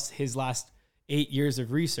said plus his last 8 years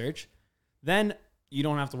of research, then you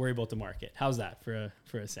don't have to worry about the market. How's that for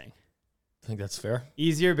a saying? I think that's fair.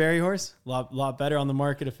 Easier Berryhorse, lot better on the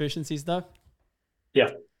market efficiency stuff.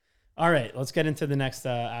 Yeah. All right, let's get into the next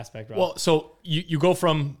aspect, Rob. Well, so you go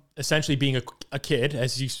from essentially being a kid,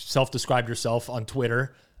 as you self-described yourself on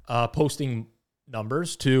Twitter, posting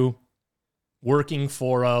numbers, to working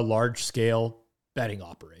for a large-scale betting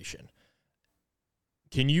operation.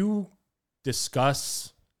 Can you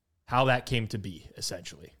discuss how that came to be,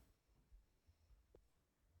 essentially?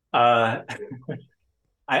 I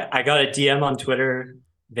got a DM on Twitter,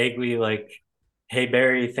 vaguely like, hey,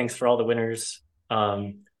 Barry, thanks for all the winners.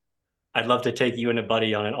 I'd love to take you and a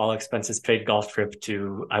buddy on an all-expenses-paid golf trip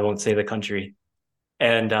to, I won't say the country.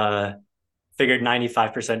 And figured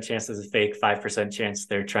 95% chance this is fake, 5% chance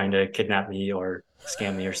they're trying to kidnap me or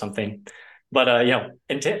scam me or something. But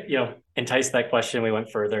enticed that question. We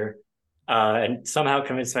went further and somehow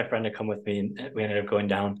convinced my friend to come with me, and we ended up going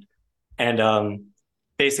down. And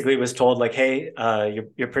basically was told like, hey,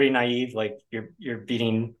 you're pretty naive. Like you're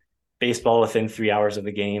beating baseball within 3 hours of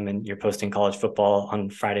the game, and you're posting college football on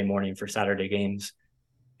Friday morning for Saturday games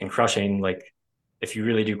and crushing. Like, if you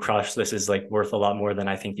really do crush, this is like worth a lot more than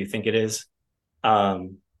I think you think it is.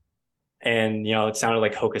 And it sounded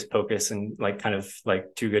like hocus pocus and like kind of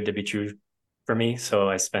like too good to be true for me. So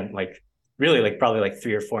I spent like really like probably like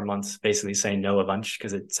 3 or 4 months basically saying no a bunch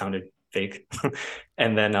because it sounded fake.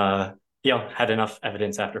 And then had enough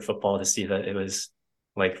evidence after football to see that it was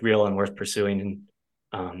like real and worth pursuing.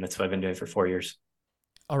 And that's what I've been doing for 4 years.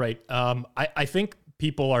 All right. I think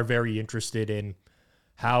people are very interested in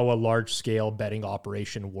how a large scale betting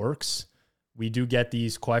operation works. We do get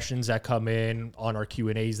these questions that come in on our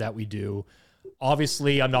Q&As that we do.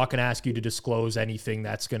 Obviously, I'm not going to ask you to disclose anything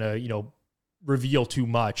that's going to, reveal too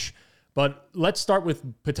much, but let's start with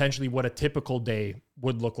potentially what a typical day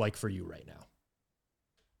would look like for you right now.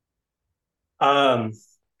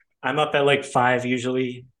 I'm up at like 5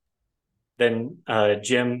 usually, then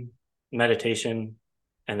gym, meditation,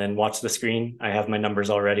 and then watch the screen. I have my numbers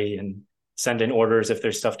already and send in orders if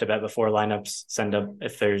there's stuff to bet before lineups, send up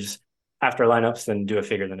if there's after lineups, then do a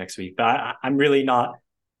figure the next week. But I'm really not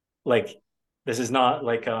like, this is not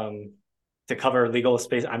like to cover legal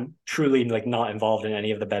space. I'm truly like not involved in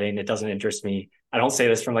any of the betting. It doesn't interest me. I don't say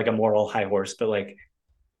this from like a moral high horse, but like,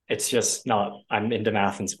 it's just not, I'm into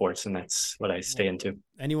math and sports, and that's what I stay into.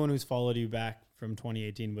 Anyone who's followed you back from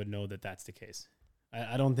 2018 would know that that's the case.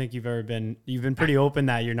 I don't think you've been pretty open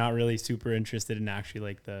that you're not really super interested in actually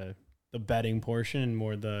like the betting portion and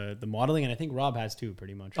more the modeling. And I think Rob has too,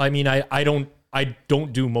 pretty much. I mean, I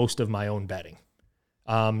don't do most of my own betting.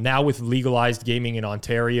 Now with legalized gaming in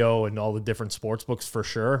Ontario and all the different sports books, for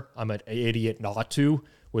sure, I'm an idiot not to,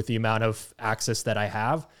 with the amount of access that I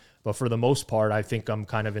have. But for the most part, I think I'm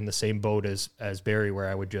kind of in the same boat as Barry, where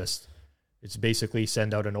I would just, it's basically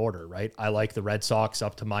send out an order, right? I like the Red Sox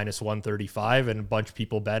up to -135, and a bunch of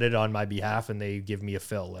people bet it on my behalf and they give me a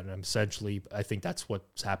fill. And I'm essentially, I think that's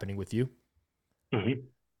what's happening with you. Mm-hmm.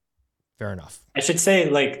 Fair enough. I should say,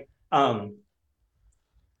 like,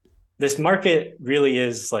 this market really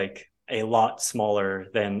is like a lot smaller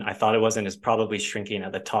than I thought it was, and is probably shrinking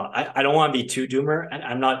at the top. I don't want to be too doomer, and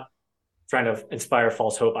I'm not trying to inspire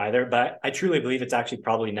false hope either, but I truly believe it's actually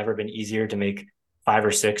probably never been easier to make 5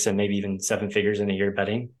 or 6 and maybe even 7 figures in a year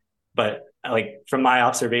betting. But like, from my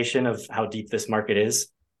observation of how deep this market is,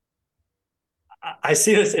 I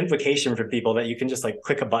see this implication for people that you can just like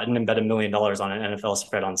click a button and bet $1 million on an NFL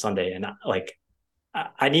spread on Sunday. And like,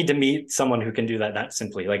 I need to meet someone who can do that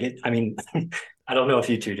simply. Like, I mean, I don't know if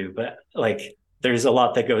you two do, but like, there's a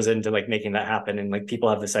lot that goes into like making that happen. And like, people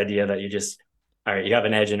have this idea that you just, all right, you have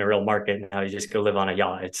an edge in a real market, and now you just go live on a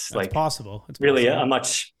yacht. That's like possible. It's really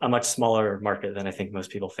possible. a much smaller market than I think most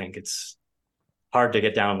people think. It's hard to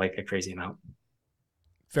get down like a crazy amount.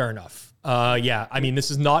 Fair enough. Yeah, I mean, this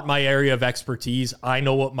is not my area of expertise. I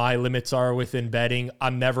know what my limits are within betting.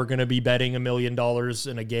 I'm never going to be betting $1 million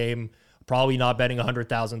in a game. Probably not betting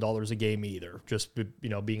 $100,000 a game either. Just, you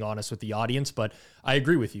know, being honest with the audience. But I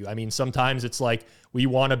agree with you. I mean, sometimes it's like we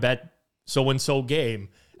want to bet so-and-so game,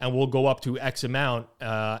 and we'll go up to X amount,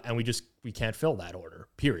 and we can't fill that order,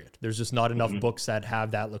 period. There's just not enough books that have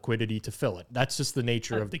that liquidity to fill it. That's just the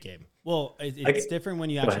nature of the game. Well, it's different when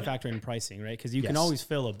you actually factor in pricing, right? Because you can always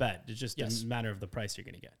fill a bet. It's just a matter of the price you're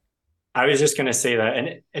going to get. I was just going to say that, and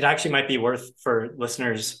it actually might be worth for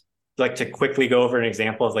listeners like to quickly go over an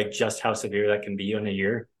example of like just how severe that can be in a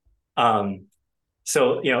year.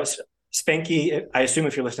 So, you know, Spanky, I assume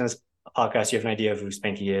if you're listening to this podcast, you have an idea of who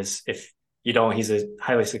Spanky is. If you don't, he's a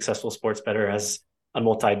highly successful sports bettor, has a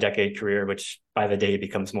multi-decade career, which by the day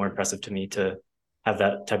becomes more impressive to me to have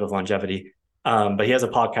that type of longevity. But he has a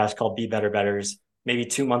podcast called Be Better Bettors. Maybe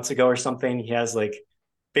 2 months ago or something, he has like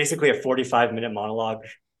basically a 45-minute monologue,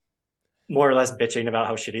 more or less bitching about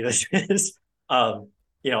how shitty this is.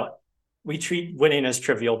 You know, we treat winning as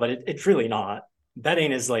trivial, but it's really not.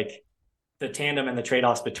 Betting is like the tandem and the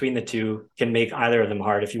trade-offs between the two can make either of them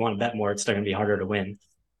hard. If you want to bet more, it's still going to be harder to win.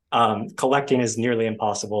 Collecting is nearly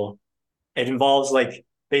impossible. It involves like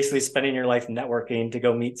basically spending your life networking to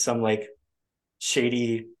go meet some like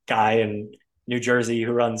shady guy in New Jersey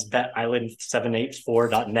who runs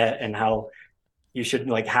BetIsland784.net and how you should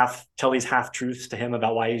like tell these half truths to him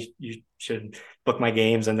about why you should book my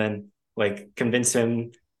games, and then like convince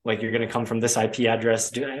him like you're going to come from this IP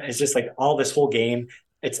address. It's just like all this whole game.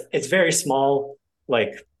 It's very small,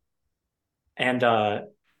 like, and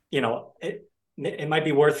you know, it might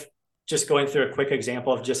be worth just going through a quick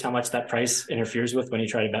example of just how much that price interferes with when you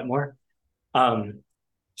try to bet more.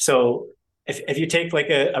 So if you take like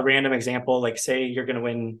a random example, like say you're going to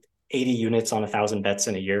win 80 units on 1,000 bets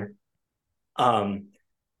in a year,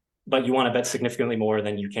 but you want to bet significantly more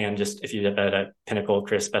than you can just if you bet at Pinnacle,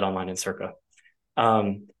 Chris, Bet Online, and Circa.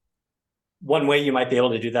 One way you might be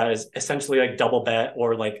able to do that is essentially like double bet,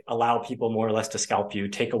 or like allow people more or less to scalp you,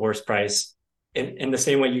 take a worse price. In the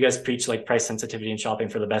same way you guys preach like price sensitivity and shopping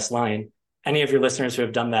for the best line. Any of your listeners who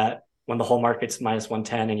have done that when the whole market's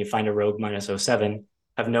 -110 and you find a rogue -07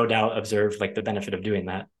 have no doubt observed like the benefit of doing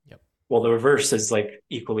that. Yep. Well, the reverse is like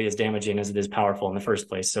equally as damaging as it is powerful in the first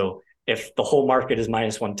place. So if the whole market is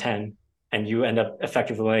 -110 and you end up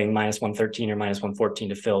effectively laying -113 or -114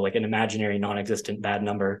 to fill like an imaginary non-existent bad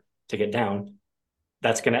number to get down,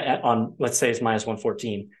 that's going to, on, let's say it's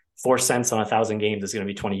 -114, 4 cents on 1,000 games is going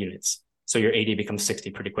to be 20 units. So your 80 becomes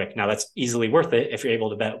 60 pretty quick. Now that's easily worth it if you're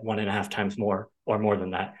able to bet 1.5 times more or more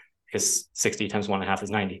than that, because 60 times 1.5 is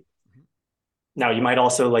 90. Now you might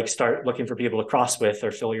also like start looking for people to cross with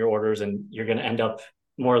or fill your orders, and you're going to end up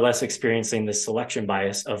more or less experiencing this selection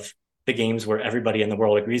bias of the games where everybody in the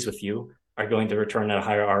world agrees with you are going to return at a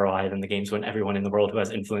higher ROI than the games when everyone in the world who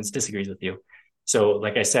has influence disagrees with you. So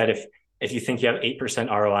like I said, if you think you have 8%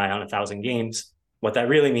 ROI on 1,000 games, what that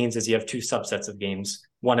really means is you have two subsets of games,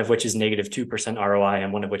 one of which is negative 2% ROI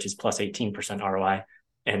and one of which is plus 18% ROI,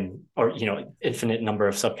 and or infinite number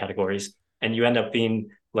of subcategories. And you end up being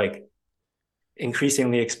like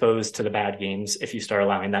increasingly exposed to the bad games if you start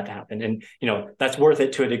allowing that to happen. And that's worth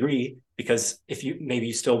it to a degree, because if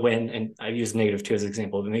you still win, and I use -2 as an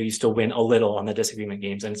example, but maybe you still win a little on the disagreement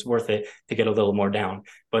games, and it's worth it to get a little more down,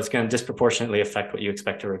 but it's going to disproportionately affect what you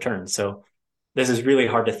expect to return. So this is really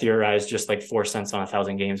hard to theorize. Just like 4 cents on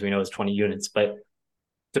 1,000 games, we know is 20 units, but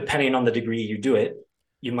depending on the degree you do it,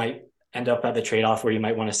 you might end up at the trade-off where you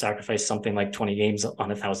might want to sacrifice something like 20 games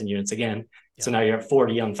on 1,000 units again. Yeah. So now you're at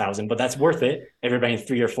 40 on 1,000, but that's worth it if you're betting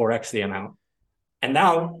 3 or 4x the amount. And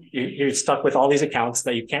now you're stuck with all these accounts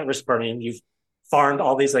that you can't risk burning. You've farmed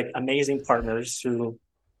all these like amazing partners who,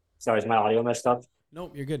 sorry, is my audio messed up?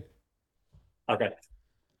 Nope, you're good. Okay.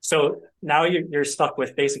 So now you're stuck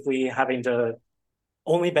with basically having to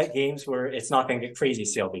only bet games where it's not going to get crazy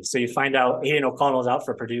CLB. So you find out Aiden O'Connell's out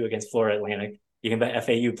for Purdue against Florida Atlantic. You can bet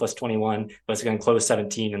FAU plus 21, but it's going to close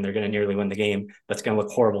 17 and they're going to nearly win the game. That's going to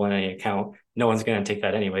look horrible in any account. No one's going to take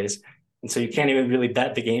that anyways. And so you can't even really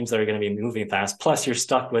bet the games that are going to be moving fast. Plus you're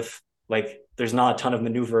stuck with like, there's not a ton of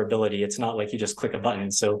maneuverability. It's not like you just click a button.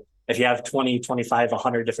 So if you have 20, 25,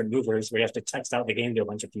 100 different movers where you have to text out the game to a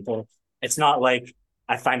bunch of people, it's not like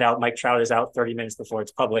I find out Mike Trout is out 30 minutes before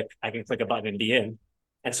it's public. I can click a button and be in.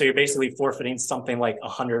 And so you're basically forfeiting something like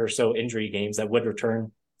 100 or so injury games that would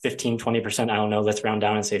return 15, 20%. I don't know. Let's round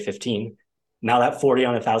down and say 15. Now that 40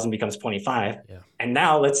 on 1,000 becomes 25. Yeah. And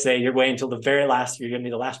now let's say you're waiting until the very last, you're going to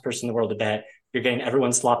be the last person in the world to bet. You're getting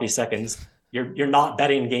everyone's sloppy seconds. You're not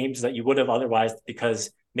betting games that you would have otherwise,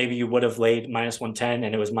 because maybe you would have laid -110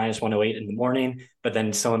 and it was -108 in the morning, but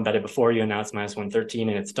then someone bet it before you and now it's -113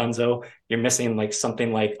 and it's donezo. You're missing like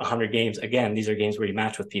something like 100 games. Again, these are games where you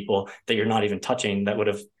match with people that you're not even touching that would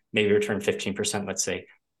have maybe returned 15%, let's say.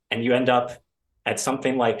 And you end up at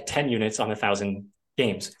something like 10 units on 1,000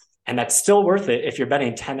 games. And that's still worth it if you're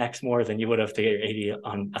betting 10x more than you would have to get your 80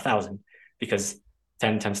 on 1,000, because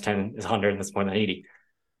 10 times 10 is 100 and that's more than 80.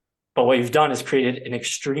 But what you've done is created an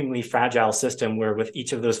extremely fragile system where with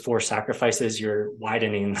each of those 4 sacrifices, you're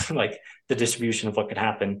widening like the distribution of what could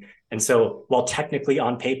happen. And so while technically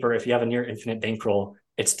on paper, if you have a near infinite bankroll,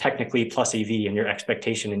 it's technically plus EV, and your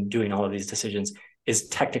expectation in doing all of these decisions is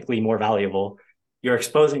technically more valuable. You're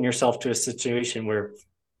exposing yourself to a situation where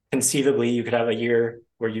conceivably you could have a year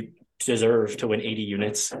where you deserve to win 80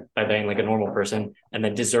 units by betting like a normal person, and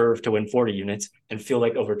then deserve to win 40 units and feel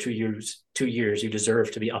like over 2 years, you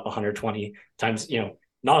deserve to be up 120 times,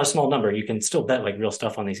 not a small number. You can still bet like real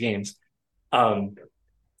stuff on these games. And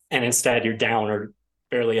instead you're down or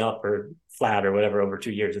barely up or flat or whatever over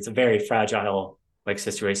 2 years. It's a very fragile like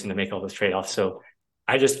situation to make all those trade-offs. So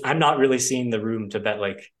I'm not really seeing the room to bet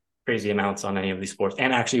like crazy amounts on any of these sports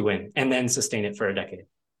and actually win and then sustain it for a decade.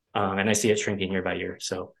 And I see it shrinking year by year.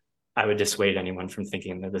 So I would dissuade anyone from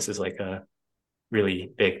thinking that this is like a really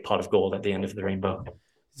big pot of gold at the end of the rainbow.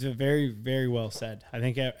 It's a very, very well said. I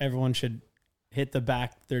think everyone should hit the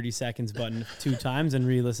back 30 seconds button 2 times and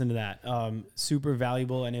re-listen to that. Super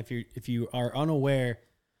valuable. And if you are unaware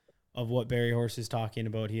of what Berryhorse is talking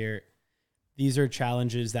about here, these are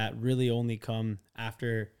challenges that really only come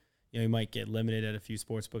after, you might get limited at a few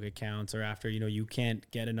sportsbook accounts, or after, you can't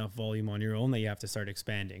get enough volume on your own that you have to start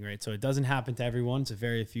expanding, right? So it doesn't happen to everyone. It's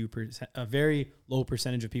a very low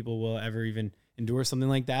percentage of people will ever even endure something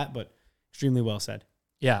like that, but extremely well said.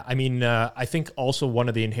 Yeah. I mean, I think also one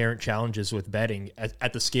of the inherent challenges with betting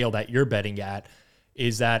at the scale that you're betting at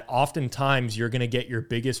is that oftentimes you're going to get your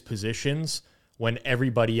biggest positions when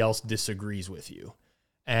everybody else disagrees with you.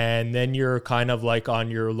 And then you're kind of like on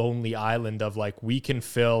your lonely island of like, we can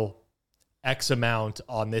fill X amount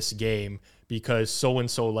on this game because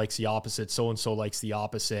so-and-so likes the opposite, so-and-so likes the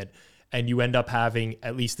opposite. And you end up having,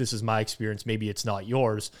 at least this is my experience, maybe it's not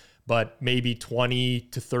yours, but maybe 20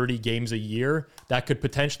 to 30 games a year that could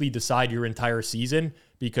potentially decide your entire season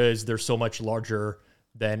because they're so much larger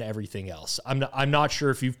than everything else. I'm not sure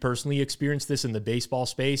if you've personally experienced this in the baseball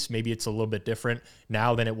space. Maybe it's a little bit different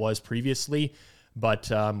now than it was previously,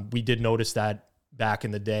 but we did notice that back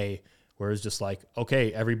in the day, where it's just like,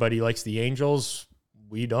 okay, everybody likes the Angels.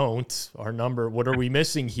 We don't. Our number, what are we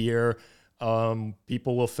missing here?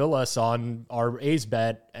 People will fill us on our A's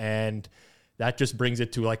bet. And that just brings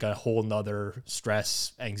it to like a whole nother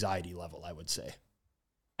stress, anxiety level, I would say.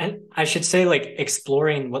 And I should say, like,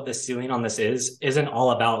 exploring what the ceiling on this isn't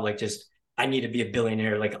all about like just, I need to be a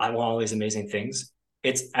billionaire. Like, I want all these amazing things.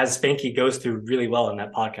 It's, as Spanky goes through really well in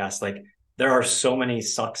that podcast, like there are so many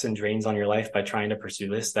sucks and drains on your life by trying to pursue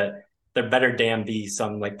this that there better damn be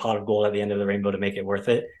some like pot of gold at the end of the rainbow to make it worth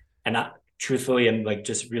it. And I, truthfully, I'm like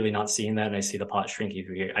just really not seeing that. And I see the pot shrinking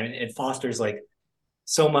through here. I mean, it fosters like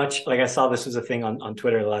so much. Like I saw this was a thing on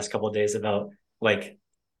Twitter the last couple of days about like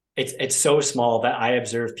it's so small that I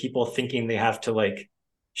observe people thinking they have to like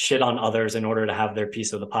shit on others in order to have their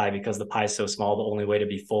piece of the pie because the pie is so small. The only way to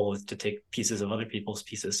be full is to take pieces of other people's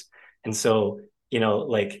pieces. And so,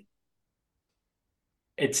 like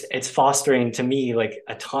it's fostering to me like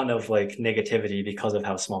a ton of like negativity because of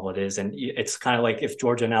how small it is. And it's kind of like if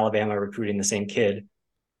Georgia and Alabama are recruiting the same kid,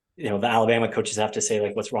 the Alabama coaches have to say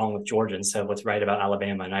like what's wrong with Georgia instead of what's right about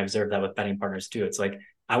Alabama. And I observed that with betting partners too. It's like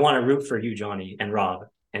I want to root for you, Johnny and Rob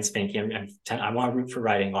and Spanky, and I want to root for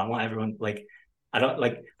Riding. I want everyone like I don't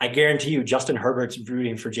like. I guarantee you, Justin Herbert's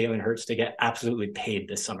rooting for Jalen Hurts to get absolutely paid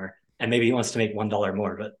this summer, and maybe he wants to make $1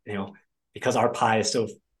 more. But because our pie is so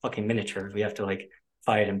fucking miniature, we have to like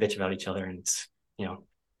fight and bitch about each other, and it's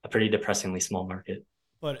a pretty depressingly small market.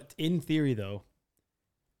 But in theory, though,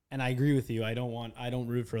 and I agree with you, I don't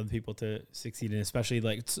root for other people to succeed, and especially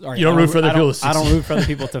like sorry, you don't root for other people to succeed. I don't root for other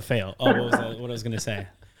people to fail. Oh, what I was going to say,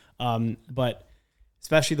 but.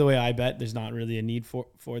 Especially the way I bet, there's not really a need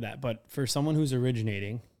for that. But for someone who's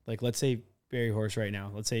originating, like let's say Berryhorse right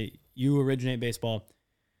now, let's say you originate baseball,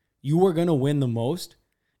 you are going to win the most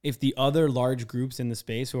if the other large groups in the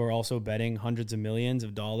space who are also betting hundreds of millions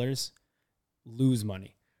of dollars lose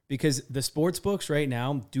money. Because the sports books right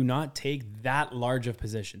now do not take that large of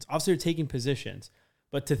positions. Obviously, they're taking positions,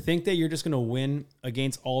 but to think that you're just going to win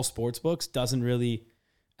against all sports books doesn't really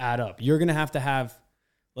add up. You're going to have,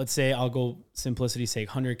 let's say I'll go simplicity's sake,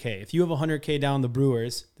 100K. If you have 100K down the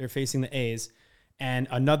Brewers, they're facing the A's, and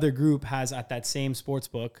another group has at that same sports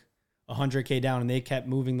book 100K down and they kept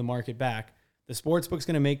moving the market back, the sports book's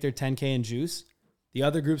going to make their 10K in juice. The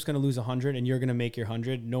other group's going to lose 100 and you're going to make your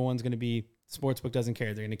 100. No one's going to be, sports book doesn't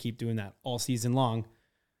care. They're going to keep doing that all season long.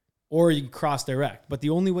 Or you cross direct. But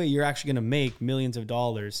the only way you're actually going to make millions of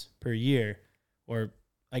dollars per year, or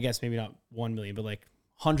I guess maybe not 1 million, but like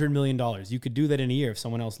 $100 million. You could do that in a year if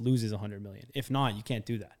someone else loses 100 million. If not, you can't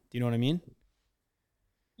do that. Do you know what I mean?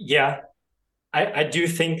 Yeah. I do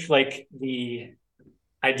think like the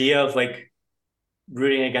idea of like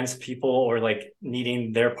rooting against people or like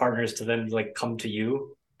needing their partners to then like come to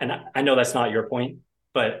you. And I know that's not your point,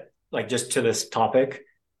 but like just to this topic,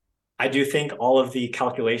 I do think all of the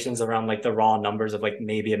calculations around like the raw numbers of like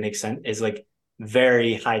maybe it makes sense is like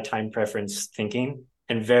very high time preference thinking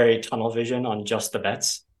and very tunnel vision on just the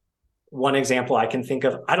bets. One example I can think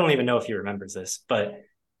of, I don't even know if he remembers this, but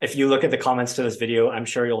if you look at the comments to this video, I'm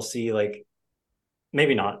sure you'll see like,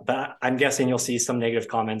 maybe not, but I'm guessing you'll see some negative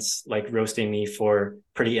comments like roasting me for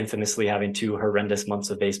pretty infamously having 2 horrendous months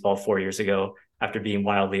of baseball 4 years ago after being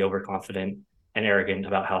wildly overconfident and arrogant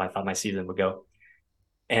about how I thought my season would go.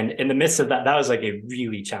 And in the midst of that, that was like a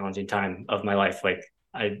really challenging time of my life. Like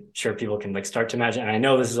I'm sure people can like start to imagine, and I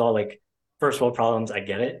know this is all like first world problems, I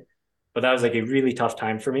get it, but that was like a really tough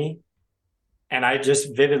time for me. And I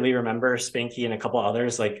just vividly remember Spanky and a couple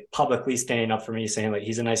others like publicly standing up for me saying like,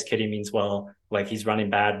 he's a nice kid, he means well, like he's running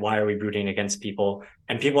bad, why are we rooting against people?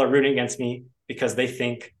 And people are rooting against me because they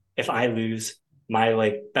think if I lose, my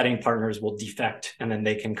like betting partners will defect and then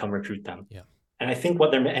they can come recruit them. Yeah. And I think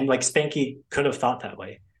and like Spanky could have thought that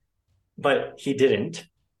way, but he didn't.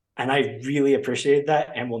 And I really appreciated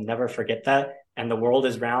that and will never forget that. And the world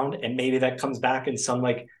is round, and maybe that comes back in some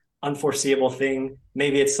like unforeseeable thing.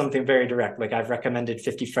 Maybe it's something very direct. Like I've recommended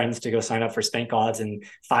 50 friends to go sign up for Spank odds and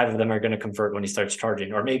 5 of them are going to convert when he starts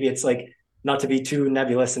charging. Or maybe it's like, not to be too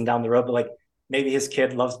nebulous and down the road, but like maybe his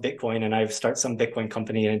kid loves Bitcoin and I start some Bitcoin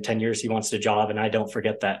company and in 10 years he wants to job and I don't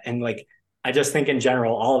forget that. And like, I just think in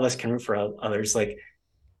general, all of us can root for others, like,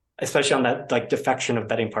 especially on that like defection of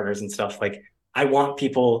betting partners and stuff. Like I want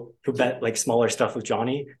people who bet like smaller stuff with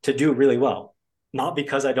Johnny to do really well. Not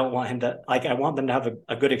because I don't want him to, like, I want them to have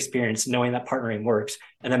a good experience knowing that partnering works.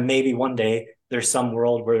 And then maybe one day there's some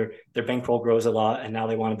world where their bankroll grows a lot and now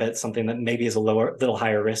they want to bet something that maybe is a little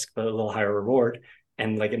higher risk, but a little higher reward.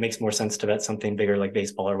 And like, it makes more sense to bet something bigger like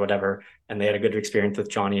baseball or whatever. And they had a good experience with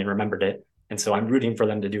Johnny and remembered it. And so I'm rooting for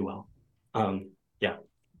them to do well. Yeah.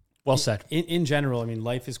 Well said. In general, I mean,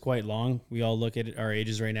 life is quite long. We all look at our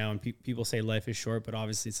ages right now and people say life is short, but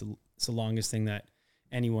obviously it's the longest thing that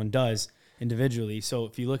anyone does individually. So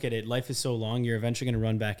if you look at it, life is so long, you're eventually going to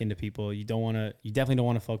run back into people. You definitely don't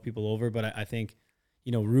want to fuck people over, but I think,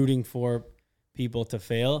 rooting for people to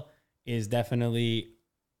fail is definitely,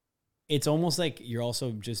 it's almost like you're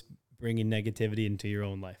also just bringing negativity into your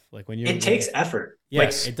own life. Like when you're, it takes effort. Yeah,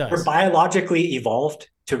 like, it does. We're biologically evolved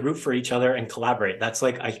to root for each other and collaborate. That's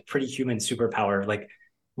like a pretty human superpower. Like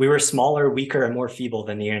we were smaller, weaker, and more feeble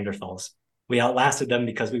than Neanderthals. We outlasted them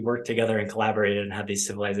because we worked together and collaborated and had these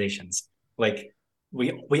civilizations. Like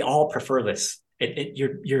we all prefer this.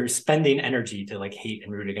 You're spending energy to like hate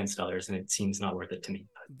and root against others, and it seems not worth it to me.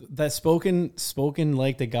 That spoken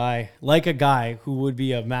like a guy who would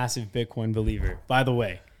be a massive Bitcoin believer. By the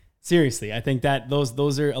way, seriously, I think that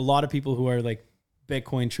those are a lot of people who are like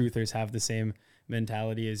Bitcoin truthers have the same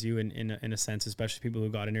mentality as you in a sense, especially people who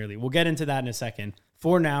got in early. We'll get into that in a second.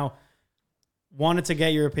 For now, wanted to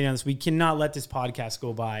get your opinion on this. We cannot let this podcast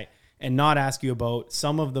go by and not ask you about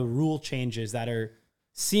some of the rule changes that are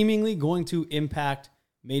seemingly going to impact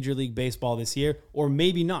Major League Baseball this year, or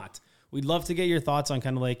maybe not. We'd love to get your thoughts on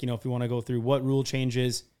kind of like, if you want to go through what rule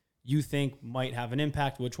changes you think might have an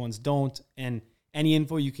impact, which ones don't, and any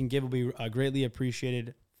info you can give will be greatly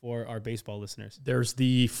appreciated for our baseball listeners. There's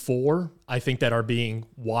the 4, I think, that are being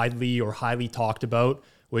widely or highly talked about,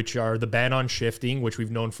 which are the ban on shifting, which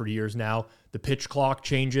we've known for years now, the pitch clock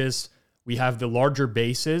changes. We have the larger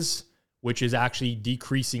bases, which is actually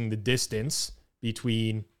decreasing the distance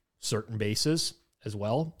between certain bases as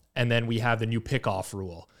well. And then we have the new pickoff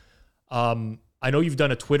rule. I know you've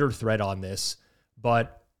done a Twitter thread on this,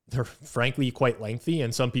 but they're frankly quite lengthy,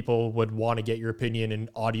 and some people would want to get your opinion in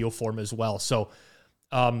audio form as well. So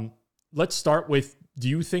let's start with, do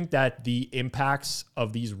you think that the impacts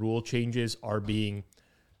of these rule changes are being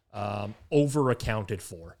over accounted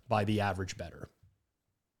for by the average bettor?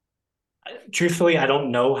 Truthfully, I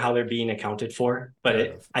don't know how they're being accounted for,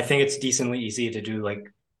 but I think it's decently easy to do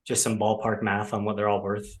like just some ballpark math on what they're all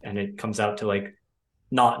worth. And it comes out to like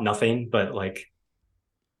not nothing, but like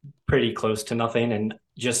pretty close to nothing. And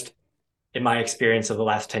just in my experience of the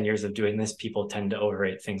last 10 years of doing this, people tend to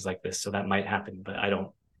overrate things like this. So that might happen, but I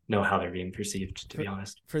don't know how they're being perceived, to be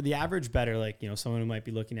honest. For the average bettor, like, someone who might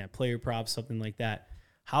be looking at player props, something like that,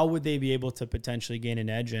 how would they be able to potentially gain an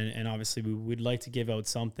edge? And obviously we would like to give out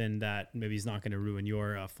something that maybe is not going to ruin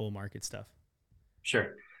your full market stuff.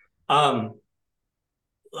 Sure.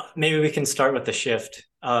 Maybe we can start with the shift.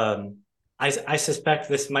 I suspect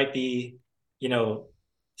this might be,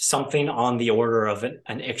 something on the order of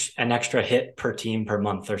an extra hit per team per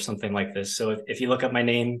month or something like this. So if you look up my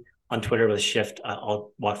name on Twitter with shift,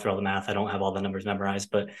 I'll walk through all the math. I don't have all the numbers memorized,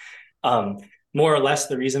 but more or less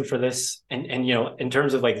the reason for this, and in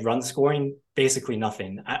terms of like run scoring, basically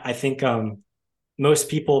nothing. I think most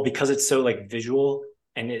people, because it's so like visual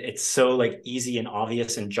and it's so like easy and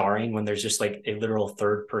obvious and jarring when there's just like a literal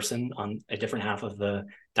third person on a different half of the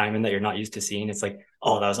diamond that you're not used to seeing. It's like,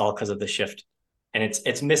 oh, that was all because of the shift. And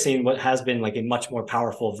it's missing what has been like a much more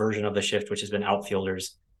powerful version of the shift, which has been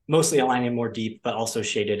outfielders, mostly aligning more deep, but also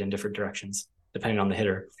shaded in different directions, depending on the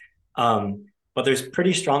hitter. But there's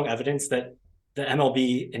pretty strong evidence that the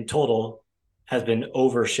MLB in total has been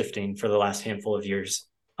over shifting for the last handful of years.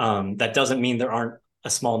 That doesn't mean there aren't a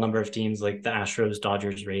small number of teams like the Astros,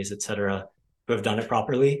 Dodgers, Rays, et cetera, who have done it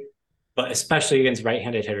properly. But especially against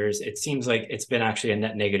right-handed hitters, it seems like it's been actually a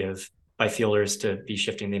net negative by fielders to be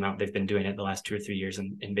shifting the amount they've been doing it the last 2 or 3 years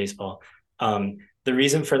in baseball. The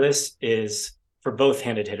reason for this is for both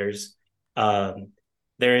handed hitters.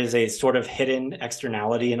 There is a sort of hidden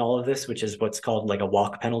externality in all of this, which is what's called like a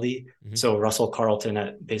walk penalty. Mm-hmm. So Russell Carlton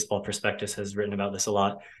at Baseball Prospectus has written about this a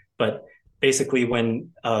lot. But basically when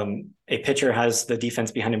a pitcher has the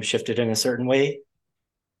defense behind him shifted in a certain way,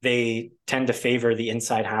 they tend to favor the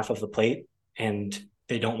inside half of the plate, and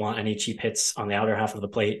they don't want any cheap hits on the outer half of the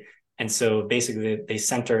plate. And so basically they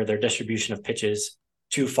center their distribution of pitches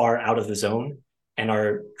too far out of the zone and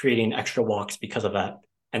are creating extra walks because of that.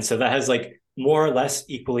 And so that has like more or less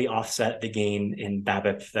equally offset the gain in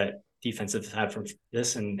BABIP that defensives had from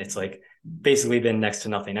this. And it's like basically been next to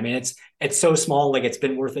nothing. I mean, it's so small, like it's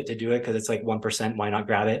been worth it to do it because it's like 1%. Why not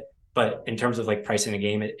grab it? But in terms of like pricing a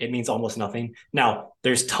game, it means almost nothing. Now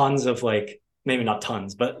there's tons of like, maybe not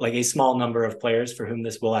tons, but like a small number of players for whom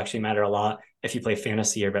this will actually matter a lot. If you play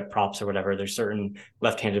fantasy or bet props or whatever, there's certain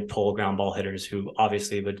left-handed pull ground ball hitters who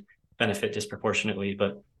obviously would benefit disproportionately.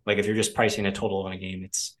 But like if you're just pricing a total in a game,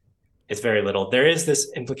 it's very little. There is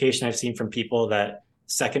this implication I've seen from people that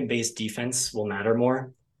second base defense will matter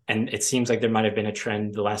more. And it seems like there might have been a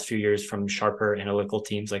trend the last few years from sharper analytical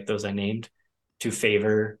teams like those I named to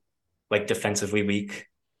favor like defensively weak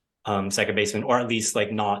second baseman, or at least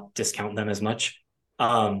like not discount them as much.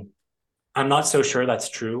 I'm not so sure that's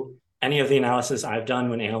true. Any of the analysis I've done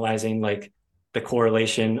when analyzing like the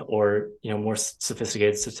correlation or, more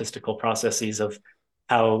sophisticated statistical processes of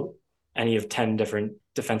how any of 10 different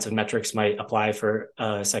defensive metrics might apply for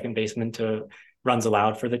a second baseman to runs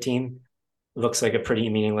allowed for the team. Looks like a pretty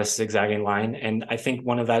meaningless zigzagging line. And I think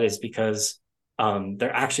one of that is because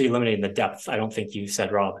they're actually eliminating the depth. I don't think you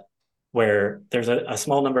said, Rob, where there's a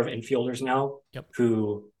small number of infielders now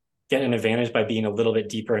who get an advantage by being a little bit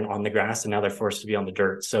deeper and on the grass, and now they're forced to be on the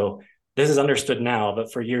dirt. So this is understood now,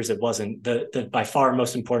 but for years it wasn't. The by far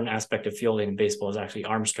most important aspect of fielding in baseball is actually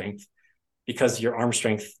arm strength, because your arm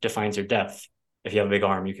strength defines your depth. If you have a big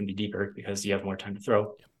arm, you can be deeper because you have more time to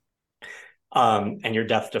throw. And your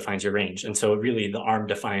depth defines your range. And so really the arm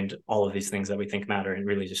defined all of these things that we think matter. It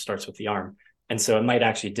really just starts with the arm. And so it might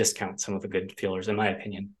actually discount some of the good fielders, in my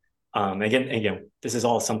opinion. Again, this is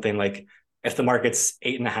all something like if the market's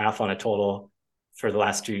 8.5 on a total for the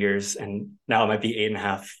last 2 years, and now it might be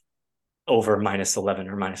 8.5 over -11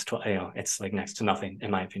 or -12, it's like next to nothing, in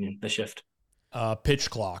my opinion, the shift. Pitch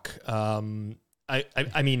clock. I mean,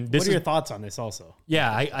 what are your thoughts on this also?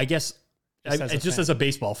 Yeah, I guess just as a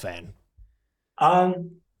baseball fan.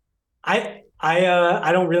 I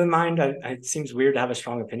don't really mind. It seems weird to have a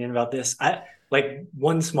strong opinion about this. Like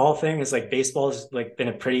one small thing is like baseball has like been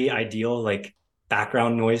a pretty ideal like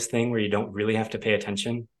background noise thing where you don't really have to pay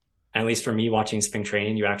attention. And at least for me watching spring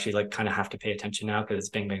training, you actually like kind of have to pay attention now because it's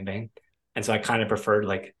bang, bang, bang. And so I kind of preferred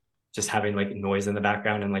like just having like noise in the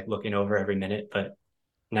background and like looking over every minute. But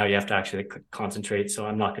now you have to actually like, concentrate. So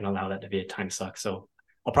I'm not going to allow that to be a time suck. So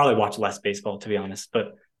I'll probably watch less baseball, to be honest.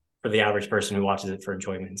 But for the average person who watches it for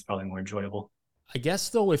enjoyment, it's probably more enjoyable. I guess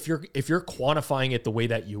though, if you're quantifying it the way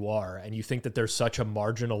that you are, and you think that there's such a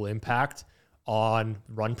marginal impact on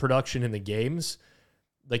run production in the games,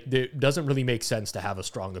 like it doesn't really make sense to have a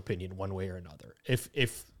strong opinion one way or another. If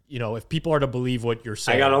people are to believe what you're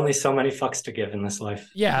saying, I got only so many fucks to give in this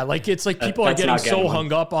life. Yeah, like it's like people are getting so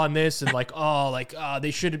hung up on this and like,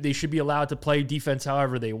 they should be allowed to play defense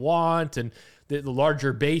however they want, and the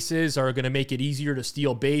larger bases are going to make it easier to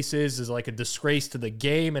steal bases is like a disgrace to the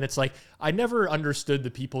game. And it's like, I never understood the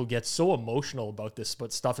people who get so emotional about this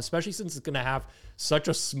stuff, especially since it's going to have such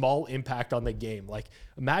a small impact on the game. Like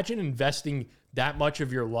imagine investing that much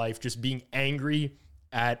of your life just being angry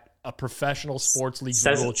at a professional sports league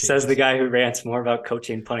rule change. Says the guy who rants more about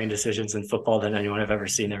coaching punting decisions in football than anyone I've ever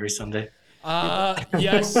seen every Sunday.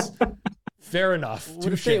 Yes. Fair enough.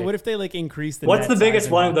 What if they like increase the What's the biggest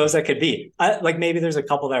one of those that could be? Like maybe there's a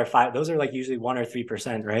couple that are 5. Those are like usually 1 or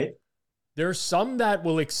 3%, right? There's some that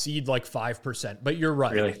will exceed like 5%, but you're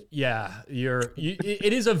right. Really? Yeah,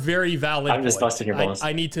 it is a very valid. I'm just busting your balls.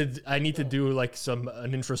 I need to do like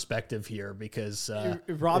an introspective here because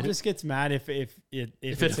Rob just gets mad if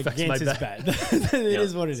it's against his bet. It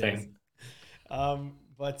is what it is.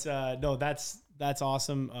 No, that's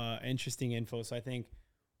awesome. Interesting info. So I think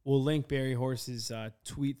we'll link Berryhorse's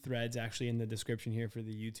tweet threads actually in the description here for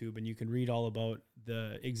the YouTube, and you can read all about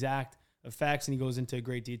the exact effects, and he goes into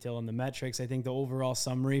great detail on the metrics. I think the overall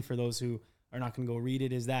summary for those who are not going to go read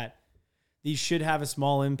it is that these should have a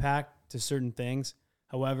small impact to certain things.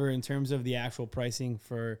 However, in terms of the actual pricing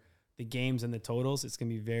for the games and the totals, it's going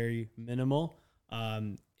to be very minimal,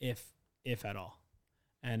 if at all.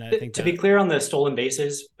 And I think to be clear on the stolen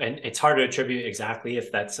bases, and it's hard to attribute exactly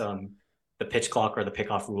if that's the pitch clock or the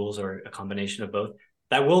pickoff rules or a combination of both,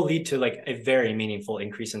 that will lead to like a very meaningful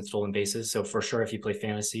increase in stolen bases. So for sure, if you play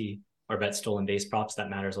fantasy or bet stolen base props, that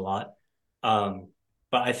matters a lot. But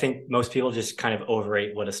I think most people just kind of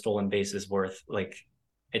overrate what a stolen base is worth. Like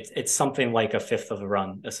it's something like 1/5 of a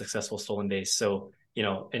run, a successful stolen base. So,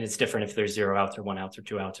 and it's different if there's 0 outs or 1 out or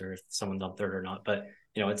 2 outs, or if someone's on third or not, but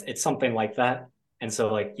it's something like that. And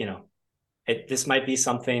so like, this might be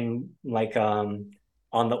something like,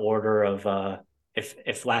 on the order of,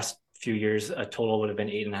 if last few years, a total would have been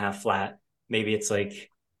 8.5 flat, maybe it's like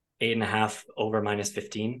 8.5 over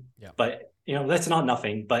 -15. Yeah. But that's not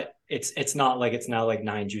nothing, but it's not like it's now like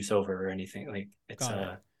 9 juice over or anything. Like it's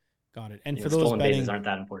got it. And for those stolen bases betting, aren't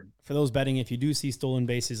that important. For those betting, if you do see stolen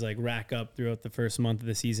bases like rack up throughout the first month of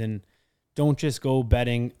the season, don't just go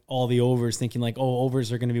betting all the overs thinking like, oh,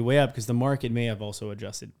 overs are going to be way up, because the market may have also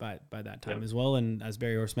adjusted by that time as well. And as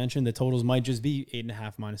Berryhorse mentioned, the totals might just be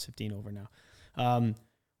 8.5 -15 over now.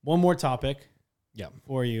 One more topic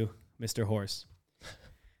for you, Mr. Horse.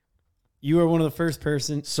 You are one of the first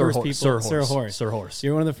people. Sir Horse.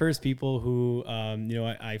 You're one of the first people who,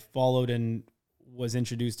 I followed and was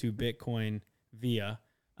introduced to Bitcoin via.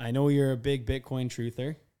 I know you're a big Bitcoin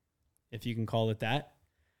truther, if you can call it that.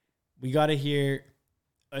 We got to hear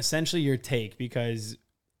essentially your take, because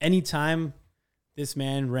anytime this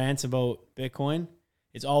man rants about Bitcoin,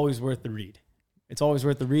 it's always worth the read. It's always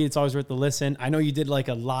worth the read. It's always worth the listen. I know you did like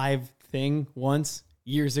a live thing once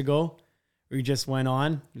years ago we just went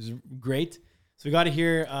on. It was great. So we got to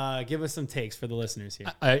hear, give us some takes for the listeners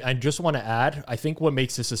here. I just want to add, I think what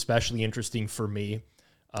makes this especially interesting for me,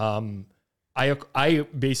 I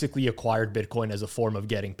basically acquired Bitcoin as a form of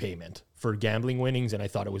getting payment for gambling winnings, and I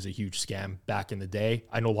thought it was a huge scam back in the day.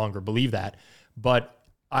 I no longer believe that, but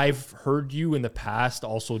I've heard you in the past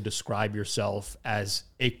also describe yourself as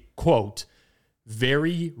a, quote,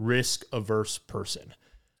 very risk-averse person.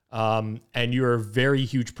 And you're a very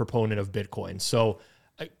huge proponent of Bitcoin. So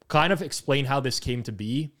kind of explain how this came to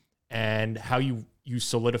be and how you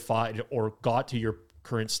solidified or got to your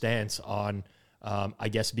current stance on, I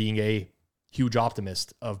guess, being a huge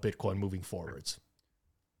optimist of Bitcoin moving forwards.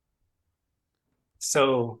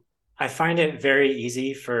 So I find it very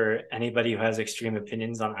easy for anybody who has extreme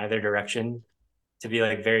opinions on either direction to be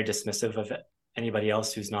like very dismissive of anybody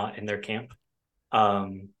else who's not in their camp.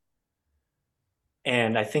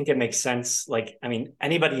 And I think it makes sense. Like, I mean,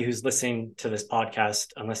 anybody who's listening to this podcast,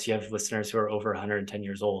 unless you have listeners who are over 110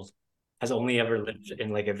 years old, has only ever lived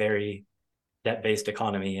in like a very debt-based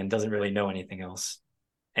economy and doesn't really know anything else.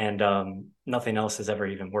 And nothing else has ever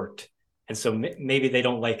even worked. And so maybe they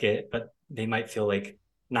don't like it, but they might feel like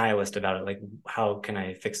nihilist about it. Like, how can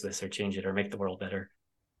I fix this or change it or make the world better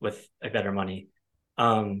with a better money?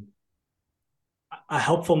 A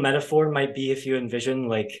helpful metaphor might be if you envision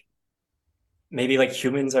like, maybe like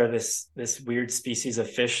humans are this weird species of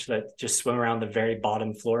fish that just swim around the very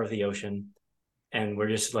bottom floor of the ocean. And we're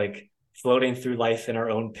just like floating through life in our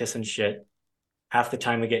own piss and shit. Half the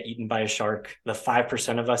time we get eaten by a shark. The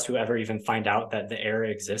 5% of us who ever even find out that the air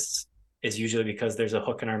exists is usually because there's a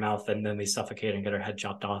hook in our mouth and then we suffocate and get our head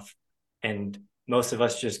chopped off. And most of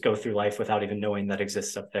us just go through life without even knowing that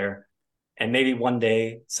exists up there. And maybe one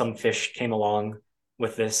day some fish came along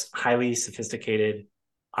with this highly sophisticated,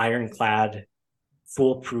 ironclad,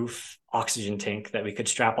 foolproof oxygen tank that we could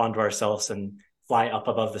strap onto ourselves and fly up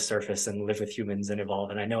above the surface and live with humans and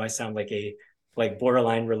evolve. And I know I sound like a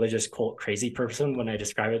borderline religious cult crazy person when I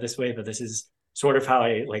describe it this way, but this is sort of how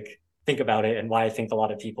I like think about it and why I think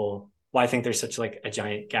there's such like a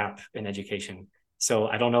giant gap in education. So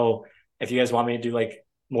I don't know if you guys want me to do like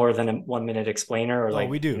more than a 1 minute explainer or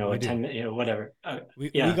we do. a we 10 minute, whatever. We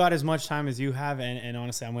got as much time as you have. And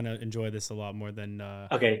honestly, I'm going to enjoy this a lot more than,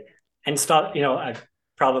 okay. And stop, I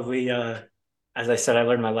probably, as I said, I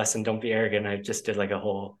learned my lesson. Don't be arrogant. I just did like a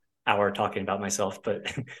whole hour talking about myself,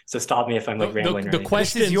 but so stop me if I'm like rambling. The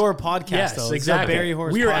question is your podcast. Yes, though. exactly.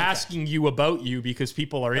 Berryhorse We are podcast. asking you about you because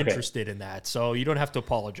people are interested in that. So you don't have to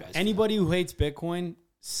apologize. Anybody who hates Bitcoin,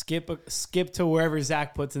 skip to wherever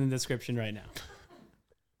Zach puts in the description right now.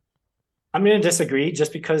 I'm going to disagree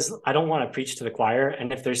just because I don't want to preach to the choir.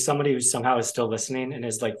 And if there's somebody who somehow is still listening and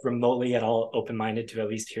is like remotely at all open-minded to at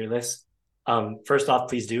least hear this, first off,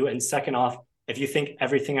 please do. And second off, if you think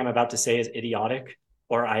everything I'm about to say is idiotic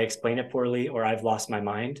or I explain it poorly or I've lost my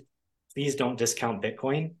mind, please don't discount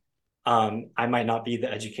Bitcoin. I might not be the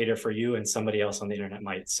educator for you and somebody else on the internet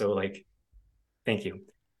might. So like, thank you.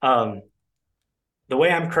 The way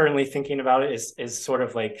I'm currently thinking about it is sort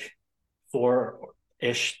of like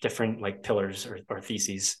 4-ish different like pillars or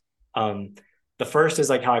theses. The first is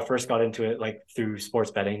like how I first got into it, like through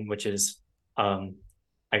sports betting, which is, I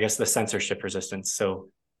guess, the censorship resistance. So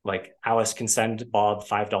like Alice can send Bob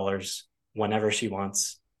 $5 whenever she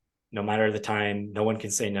wants, no matter the time. No one can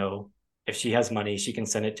say no. If she has money, she can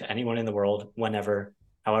send it to anyone in the world, whenever,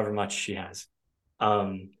 however much she has.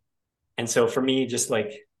 And so for me, just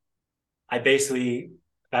like, I basically,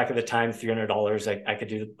 back at the time, $300, I could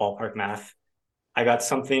do the ballpark math. I got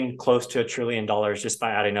something close to $1 trillion just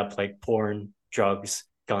by adding up like porn, drugs,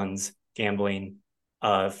 guns, gambling,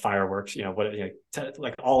 fireworks,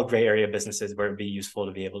 like all gray area businesses where it'd be useful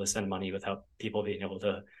to be able to send money without people being able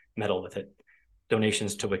to meddle with it.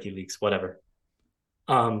 Donations to WikiLeaks, whatever.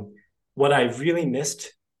 What I really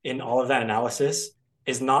missed in all of that analysis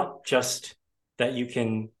is not just that you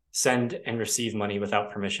can send and receive money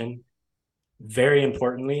without permission. Very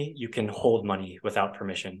importantly, you can hold money without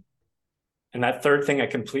permission. And that third thing I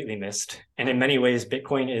completely missed. And in many ways,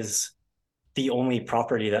 Bitcoin is the only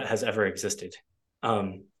property that has ever existed.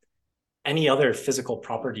 Any other physical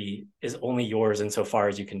property is only yours insofar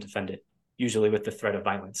as you can defend it, usually with the threat of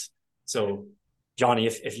violence. So, Johnny,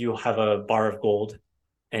 if you have a bar of gold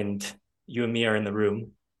and you and me are in the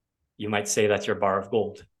room, you might say that's your bar of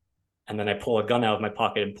gold. And then I pull a gun out of my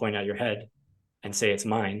pocket and point at your head and say it's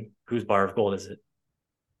mine. Whose bar of gold is it?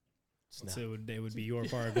 So it would be your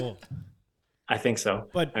bar of gold. I think so.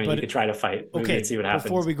 But you could try to fight. Okay. Let's see what happens.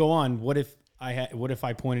 Before we go on, what if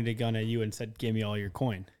I pointed a gun at you and said, "Give me all your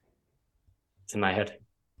coin"? It's in my head.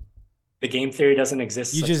 the game theory doesn't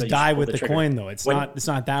exist. You such just that die should pull with the trigger. coin though. It's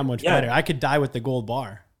not that much Yeah. better. I could die with the gold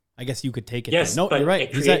bar. I guess you could take it. Yes, though. No, but you're right.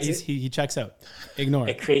 it He checks out. Ignore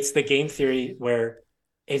It it. creates the game theory where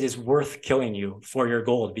it is worth killing you for your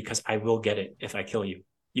gold because I will get it if I kill you.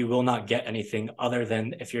 You will not get anything other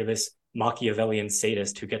than if you're this Machiavellian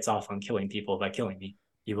sadist who gets off on killing people by killing me.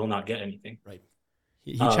 You will not get anything. Right.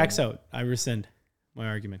 He checks out. I rescind my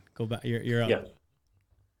argument. Go back. You're up.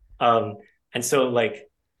 Yeah. And so like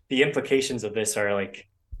the implications of this are like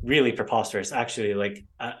really preposterous. Actually, like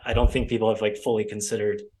I don't think people have like fully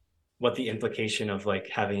considered what the implication of like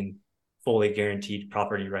having fully guaranteed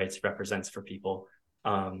property rights represents for people.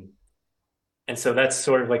 And so that's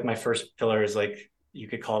sort of like my first pillar is like, you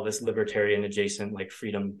could call this libertarian adjacent, like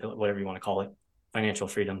freedom, whatever you want to call it, financial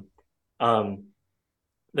freedom.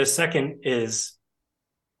 The second is,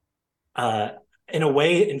 in a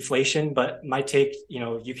way, inflation, but my take,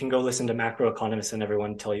 you can go listen to macroeconomists and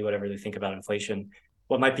everyone tell you whatever they think about inflation.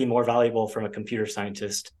 What might be more valuable from a computer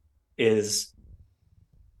scientist is,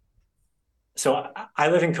 so I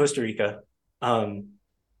live in Costa Rica, and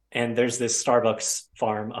there's this Starbucks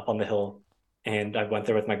farm up on the hill, and I went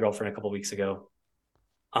there with my girlfriend a couple of weeks ago.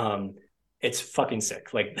 It's fucking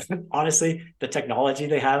sick. Like, honestly, the technology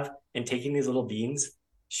they have in taking these little beans,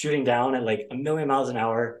 shooting down at like 1,000,000 miles an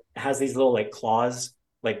hour, it has these little like claws,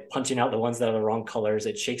 like punching out the ones that are the wrong colors.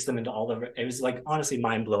 It shakes them into it was like honestly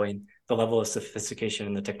mind blowing, the level of sophistication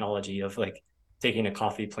and the technology of like taking a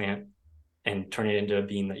coffee plant and turning it into a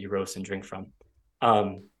bean that you roast and drink from.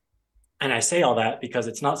 And I say all that because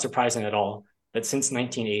it's not surprising at all that since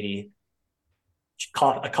 1980,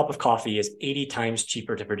 a cup of coffee is 80 times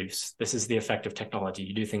cheaper to produce. This is the effect of technology.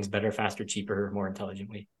 You do things better, faster, cheaper, more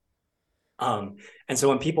intelligently. And so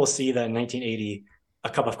when people see that in 1980, a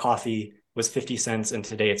cup of coffee was 50 cents and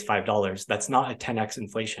today it's $5, that's not a 10x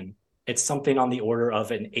inflation. It's something on the order of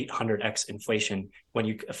an 800x inflation when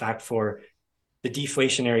you fact for the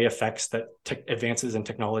deflationary effects that advances in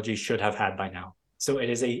technology should have had by now. So it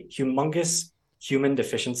is a humongous human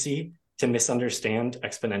deficiency to misunderstand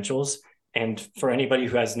exponentials. And for anybody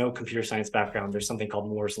who has no computer science background, there's something called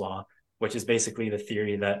Moore's law, which is basically the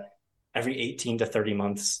theory that every 18 to 30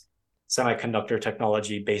 months, semiconductor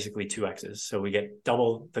technology basically 2x's. So we get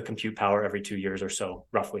double the compute power every 2 years or so,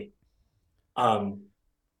 roughly.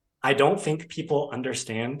 I don't think people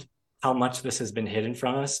understand how much this has been hidden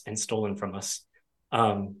from us and stolen from us.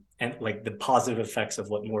 And like the positive effects of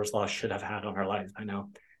what Moore's law should have had on our lives by now.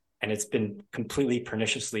 And it's been completely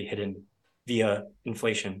perniciously hidden via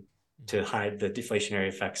inflation to hide the deflationary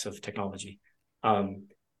effects of technology.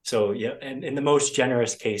 So yeah, and in the most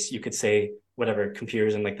generous case, you could say whatever,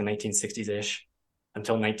 computers in like the 1960s-ish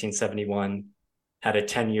until 1971 had a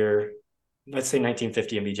 10-year, let's say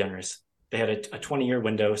 1950 and be generous. They had a 20-year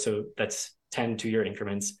window, so that's 10 2-year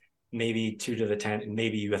increments, maybe 2 to the 10, and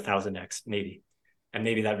maybe 1,000x, maybe. And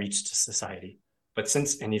maybe that reached society. But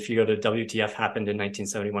since, and if you go to WTF happened in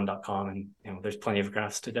 1971.com, and there's plenty of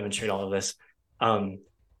graphs to demonstrate all of this,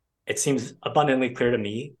 it seems abundantly clear to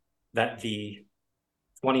me that the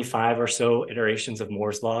 25 or so iterations of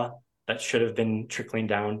Moore's law that should have been trickling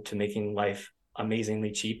down to making life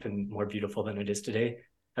amazingly cheap and more beautiful than it is today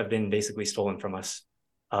have been basically stolen from us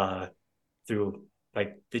through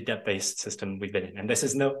like the debt-based system we've been in. And this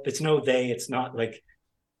is it's not like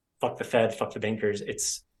fuck the Fed, fuck the bankers.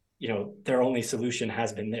 It's, their only solution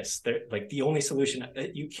has been this. They're like the only solution,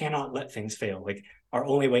 you cannot let things fail. Like our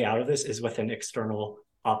only way out of this is with an external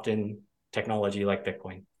opt-in technology like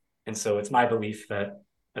Bitcoin. And so it's my belief that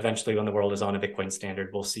eventually when the world is on a Bitcoin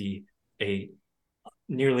standard, we'll see a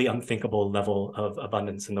nearly unthinkable level of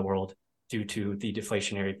abundance in the world due to the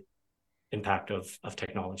deflationary impact of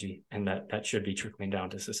technology, and that should be trickling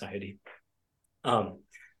down to society.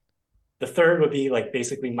 The third would be like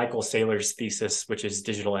basically Michael Saylor's thesis, which is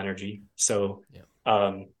digital energy. So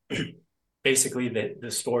basically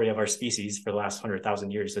the story of our species for the last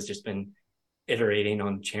 100,000 years has just been iterating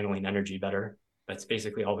on channeling energy better. That's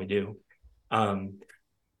basically all we do.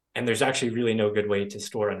 And there's actually really no good way to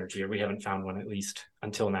store energy, or we haven't found one, at least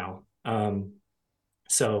until now.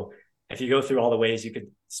 So if you go through all the ways you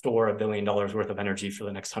could store $1 billion worth of energy for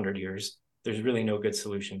the next 100 years, there's really no good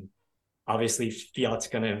solution. Obviously, fiat's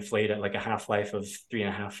going to inflate at like a half-life of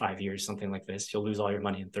 3.5, 5 years, something like this. You'll lose all your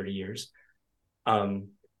money in 30 years.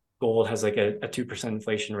 Gold has like a 2%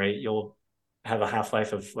 inflation rate. You'll have a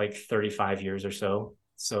half-life of like 35 years or so.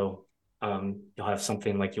 So you'll have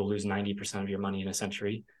something like you'll lose 90% of your money in a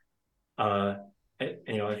century.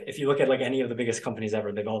 If you look at like any of the biggest companies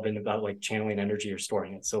ever, they've all been about like channeling energy or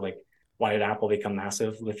storing it. So like, why did Apple become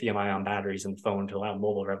massive? Lithium-ion batteries and phone to allow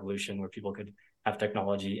mobile revolution where people could have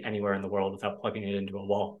technology anywhere in the world without plugging it into a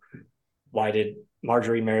wall. why did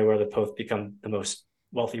Marjorie Meriwether Poth become the most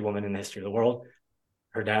wealthy woman in the history of the world?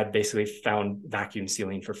 Her dad basically found vacuum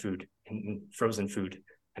sealing for food and frozen food,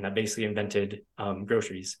 and that basically invented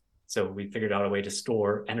groceries. So we figured out a way to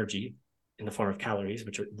store energy in the form of calories,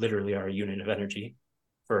 which are literally our unit of energy,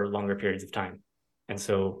 for longer periods of time. And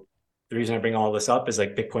so the reason I bring all this up is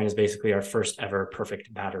like Bitcoin is basically our first ever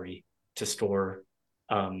perfect battery to store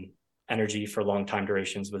energy for long time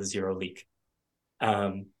durations with zero leak.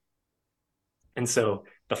 And so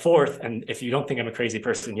the fourth, and if you don't think I'm a crazy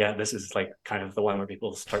person yet, this is like kind of the one where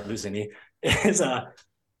people start losing me, is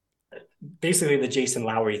basically the Jason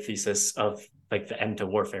Lowery thesis of like the end to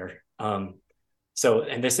warfare. So,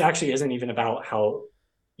 and this actually isn't even about how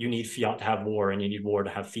you need fiat to have war and you need war to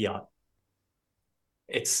have fiat.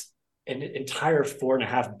 It's an entire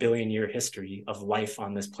 4.5 billion year history of life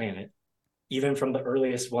on this planet, even from the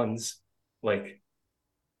earliest ones, like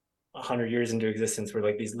 100 years into existence, were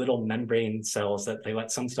like these little membrane cells that they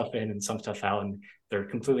let some stuff in and some stuff out, and they're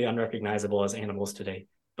completely unrecognizable as animals today.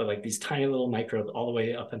 But like these tiny little microbes all the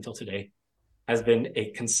way up until today has been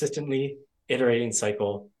a consistently iterating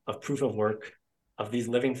cycle of proof of work of these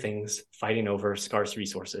living things fighting over scarce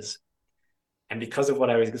resources. And because of what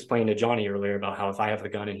I was explaining to Johnny earlier about how if I have the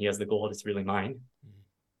gun and he has the gold, it's really mine.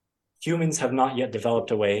 Humans have not yet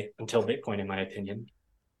developed a way, until Bitcoin, in my opinion,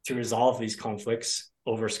 to resolve these conflicts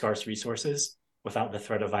over scarce resources without the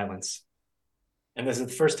threat of violence. And this is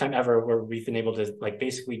the first time ever where we've been able to like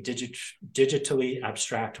basically digitally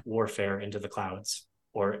abstract warfare into the clouds,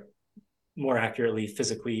 or more accurately,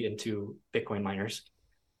 physically into Bitcoin miners.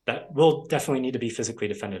 That will definitely need to be physically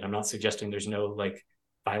defended. I'm not suggesting there's no like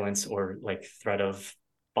violence or like threat of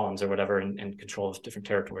bombs or whatever and control of different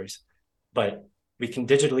territories. But we can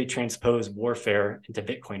digitally transpose warfare into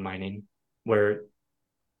Bitcoin mining, where,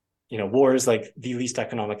 you know, war is like the least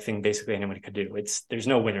economic thing basically anyone could do. There's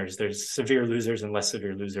no winners. There's severe losers and less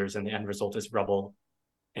severe losers, and the end result is rubble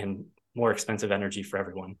and more expensive energy for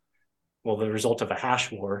everyone. Well, the result of a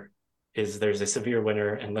hash war is there's a severe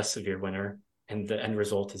winner and less severe winner, and the end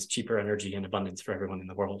result is cheaper energy and abundance for everyone in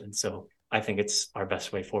the world. And so I think it's our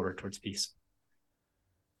best way forward towards peace.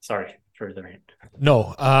 Sorry for the rant.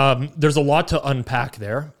 No, there's a lot to unpack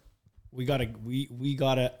there. We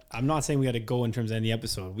gotta, I'm not saying we gotta go in terms of the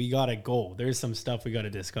episode. We gotta go. There's some stuff we gotta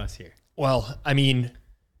discuss here. Well, I mean,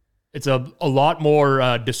 it's a lot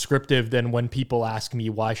more descriptive than when people ask me,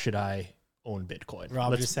 why should I own Bitcoin?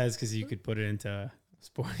 Rob just says because you could put it into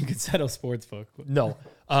sport. You could settle sports book. No,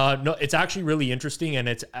 it's actually really interesting. And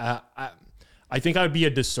it's, I think I would be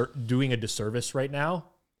doing a disservice right now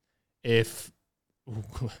if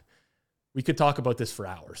we could talk about this for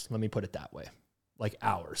hours. Let me put it that way. Like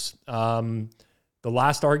hours. The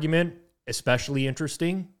last argument, especially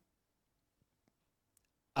interesting.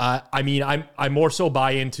 I mean, I'm more so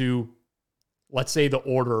buy into, let's say, the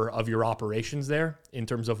order of your operations there in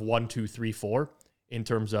terms of 1, 2, 3, 4, in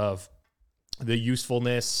terms of the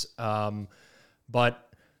usefulness. But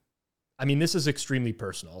I mean, this is extremely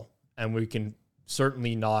personal, and we can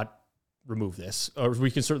certainly not remove this, or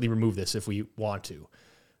we can certainly remove this if we want to.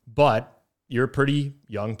 But you're a pretty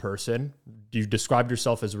young person. You described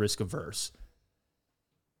yourself as risk averse.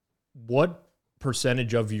 What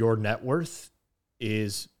percentage of your net worth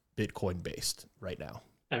is Bitcoin based right now?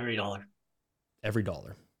 Every dollar. Every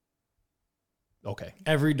dollar. Okay.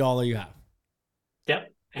 Every dollar you have.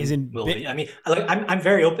 Yep. Is in I mean, like I'm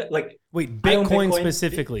very open. Like, wait, Bitcoin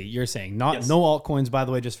specifically, you're saying, not yes. No altcoins, by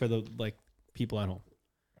the way, just for the like people at home.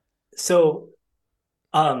 So,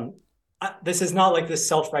 this is not like this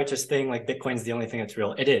self-righteous thing, like Bitcoin's the only thing that's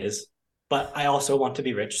real. It is, but I also want to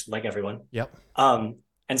be rich like everyone. Yep. And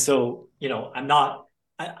so, you know,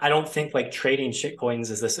 I don't think like trading shitcoins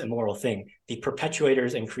is this immoral thing. The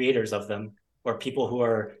perpetuators and creators of them, or people who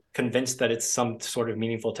are convinced that it's some sort of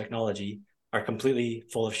meaningful technology, are completely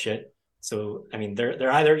full of shit. So, I mean,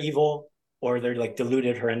 they're either evil or they're like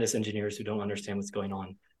deluded, horrendous engineers who don't understand what's going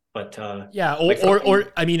on. But yeah,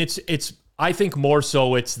 or I mean, it's I think more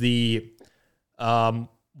so it's the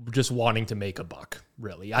just wanting to make a buck,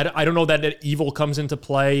 really. I don't know that evil comes into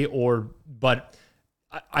play, but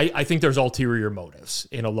I think there's ulterior motives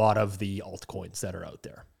in a lot of the altcoins that are out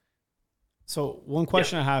there. So one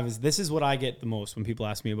question I have is, this is what I get the most when people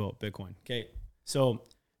ask me about Bitcoin. Okay. So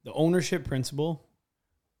the ownership principle,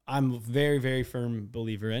 I'm a very, very firm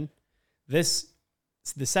believer in. The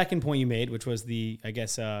second point you made, which was the, I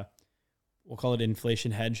guess, we'll call it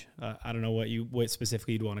inflation hedge. I don't know what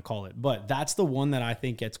specifically you'd want to call it, but that's the one that I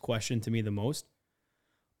think gets questioned to me the most.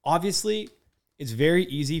 Obviously, it's very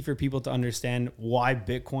easy for people to understand why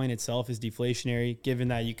Bitcoin itself is deflationary, given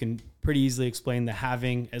that you can pretty easily explain the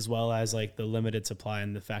halving as well as like the limited supply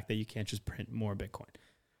and the fact that you can't just print more Bitcoin.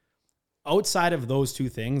 Outside of those two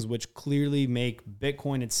things, which clearly make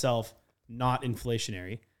Bitcoin itself not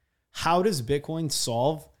inflationary, how does Bitcoin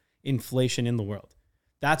solve inflation in the world?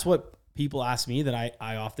 That's what people ask me that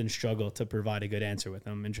I often struggle to provide a good answer with.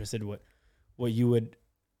 I'm interested in what you would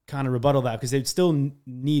kind of rebuttal that, because they'd still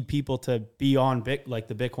need people to be on the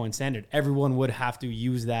Bitcoin standard. Everyone would have to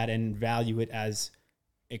use that and value it as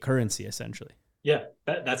a currency, essentially. Yeah,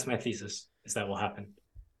 that's my thesis, is that will happen.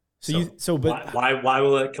 But why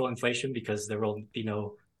will it kill inflation? Because there will be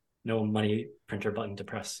no money printer button to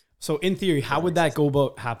press. So in theory, how would that go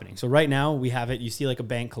about happening? So right now we have it. You see like a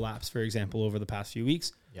bank collapse, for example, over the past few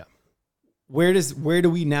weeks. Yeah. Where do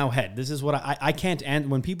we now head? This is what I can't answer.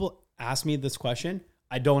 When people ask me this question,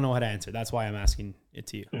 I don't know how to answer. That's why I'm asking it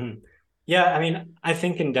to you. Mm-hmm. Yeah, I mean, I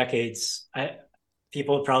think in decades,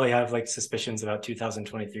 people probably have like suspicions about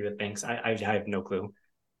 2023 with banks. I have no clue.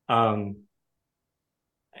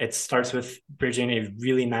 It starts with bridging a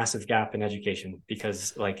really massive gap in education,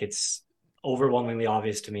 because like it's overwhelmingly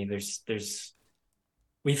obvious to me.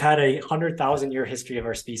 We've had 100,000-year history of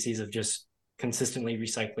our species of just consistently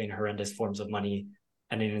recycling horrendous forms of money,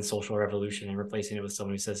 ending in social revolution and replacing it with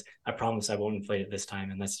someone who says, I promise I won't inflate it this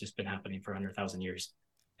time. And that's just been happening for 100,000 years.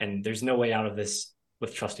 And there's no way out of this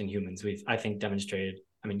with trusting humans. We've, I think, demonstrated,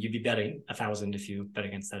 I mean, you'd be betting 1,000 if you bet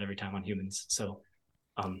against that every time on humans. So,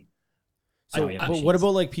 but what about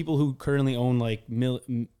like people who currently own like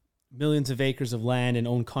millions of acres of land and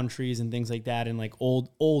own countries and things like that, and like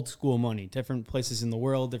old school money, different places in the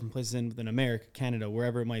world, different places in America, Canada,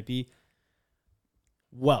 wherever it might be,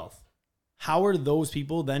 wealth. How are those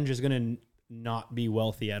people then just going to not be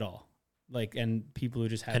wealthy at all? Like, and people who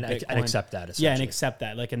just had Bitcoin, and accept that. Yeah, and accept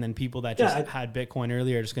that. Like, and then people that just had Bitcoin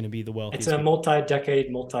earlier are just going to be the wealthiest. It's a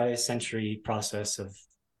multi-decade, multi-century process of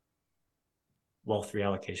wealth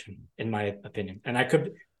reallocation, in my opinion. And I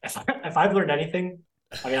could, if I've learned anything,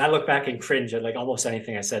 I mean, I look back and cringe at like almost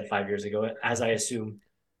anything I said 5 years ago, as I assume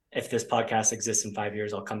if this podcast exists in 5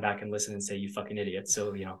 years, I'll come back and listen and say, you fucking idiot.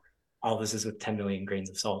 So, all this is with 10 million grains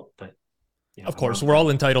of salt, but of course, we're all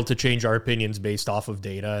entitled to change our opinions based off of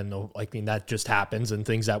data, and that just happens, and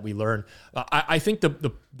things that we learn. I think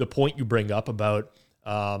the point you bring up about,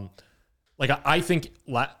 I think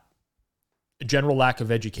general lack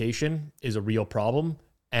of education is a real problem,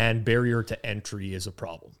 and barrier to entry is a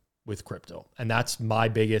problem with crypto, and that's my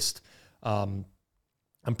biggest. I'm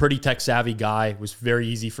a pretty tech savvy guy. It was very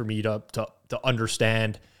easy for me to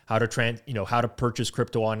understand how to purchase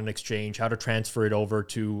crypto on an exchange, how to transfer it over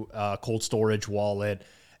to a cold storage wallet.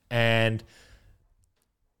 And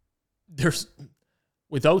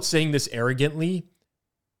without saying this arrogantly,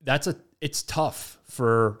 it's tough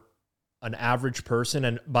for an average person.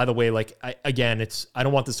 And by the way, I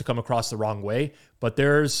don't want this to come across the wrong way, but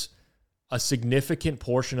there's a significant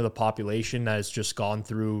portion of the population that has just gone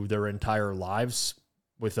through their entire lives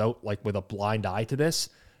with a blind eye to this.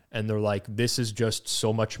 And they're like, this is just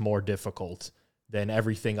so much more difficult than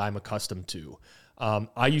everything I'm accustomed to.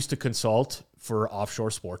 I used to consult for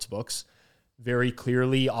offshore sports books. Very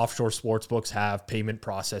clearly, offshore sports books have payment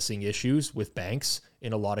processing issues with banks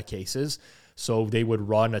in a lot of cases. So they would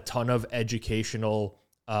run a ton of educational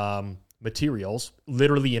materials,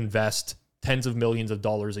 literally invest tens of millions of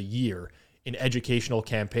dollars a year in educational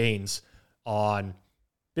campaigns on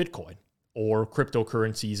Bitcoin or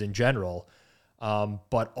cryptocurrencies in general.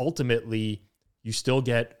 But ultimately, you still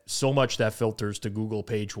get so much that filters to Google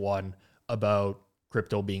page one about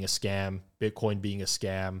crypto being a scam, Bitcoin being a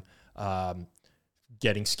scam,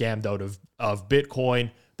 getting scammed out of Bitcoin,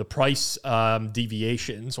 the price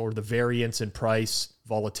deviations or the variance in price,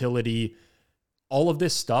 volatility, all of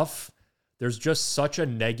this stuff. There's just such a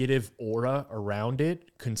negative aura around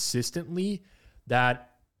it consistently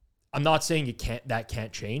that I'm not saying that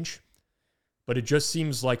can't change. But it just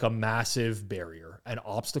seems like a massive barrier, an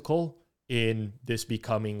obstacle in this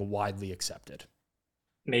becoming widely accepted.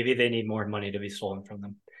 Maybe they need more money to be stolen from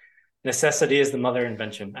them. Necessity is the mother of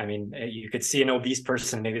invention. I mean, you could see an obese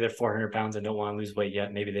person, maybe they're 400 pounds and don't want to lose weight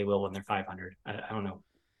yet. Maybe they will when they're 500. I don't know.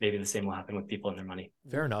 Maybe the same will happen with people and their money.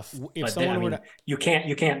 Fair enough. You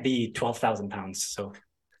can't be 12,000 pounds. So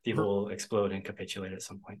people will explode and capitulate at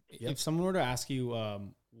some point. If someone were to ask you,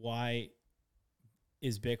 why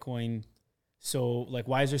is Bitcoin so,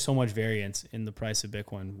 why is there so much variance in the price of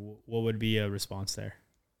Bitcoin? What would be a response there?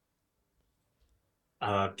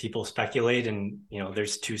 People speculate, and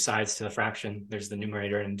there's two sides to the fraction. There's the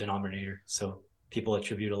numerator and denominator. So people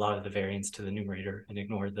attribute a lot of the variance to the numerator and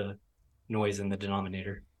ignore the noise in the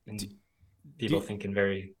denominator. And people think in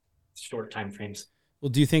very short time frames. Well,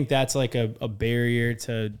 do you think that's like a barrier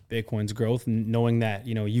to Bitcoin's growth, knowing that,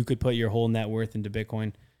 you know, you could put your whole net worth into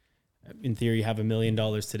Bitcoin? In theory, you have $1 million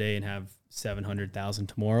today and have 700,000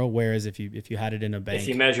 tomorrow. Whereas if you had it in a bank, if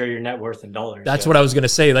you measure your net worth in dollars, that's what I was going to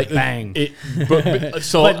say. Like, bang.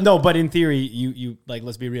 But in theory, you like,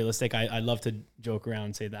 let's be realistic. I love to joke around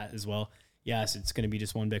and say that as well. Yes, it's going to be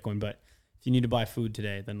just one Bitcoin, but if you need to buy food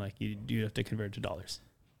today, then like you have to convert to dollars.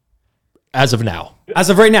 As of now, as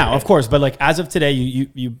of right now, of course, but like as of today,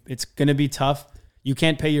 you it's going to be tough. You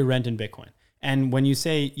can't pay your rent in Bitcoin. And when you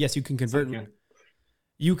say, yes, you can convert,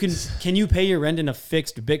 can you pay your rent in a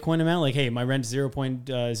fixed Bitcoin amount? Like, hey, my rent's 0.02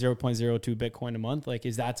 Bitcoin a month. Like,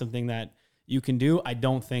 is that something that you can do? I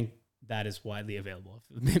don't think that is widely available.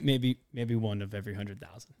 Maybe one of every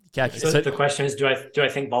 100,000. So the question is, do I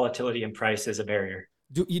think volatility in price is a barrier?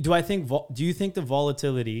 Do you think the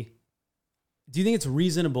volatility, do you think it's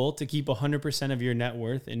reasonable to keep 100% of your net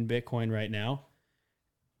worth in Bitcoin right now,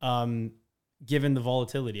 given the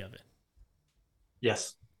volatility of it?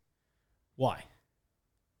 Yes. Why?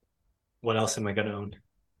 What else am I going to own?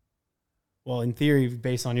 Well, in theory,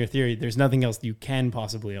 based on your theory, there's nothing else you can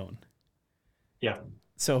possibly own. Yeah.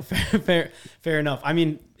 So fair enough. I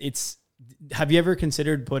mean, have you ever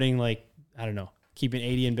considered putting, like, I don't know, keeping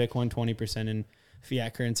 80 in Bitcoin, 20% in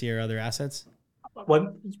fiat currency or other assets?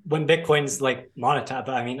 When Bitcoin's like monetized,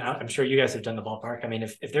 I mean, I'm sure you guys have done the ballpark. I mean,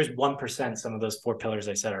 if there's 1%, some of those 4 pillars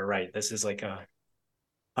I said are right. This is like a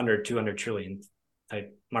 100, 200 trillion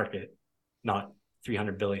type market, not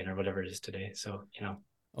 300 billion or whatever it is today. So, you know,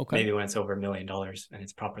 maybe when it's over $1 million and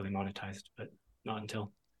it's properly monetized, but not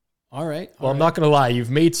until. All right. I'm not going to lie.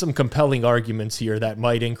 You've made some compelling arguments here that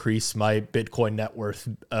might increase my Bitcoin net worth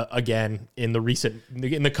again in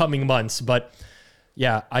the coming months. But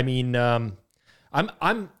yeah, I mean,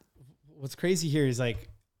 what's crazy here is, like,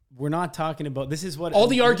 we're not talking about, this is what all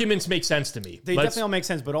the arguments make sense to me. They definitely all make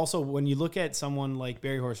sense. But also when you look at someone like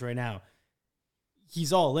Berryhorse right now,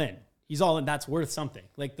 he's all in. That's worth something.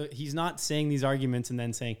 Like, he's not saying these arguments and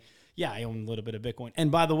then saying, yeah, I own a little bit of Bitcoin.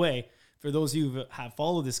 And by the way, for those of you who have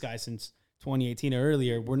followed this guy since 2018 or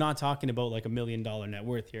earlier, we're not talking about like $1 million net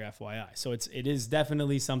worth here, FYI. So it is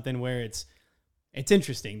definitely something where it's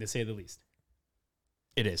interesting, to say the least.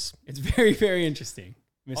 It is. It's very, very interesting,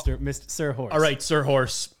 Mr. Sir Horse. All right, Sir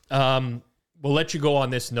Horse. We'll let you go on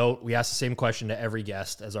this note. We ask the same question to every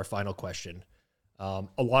guest as our final question. A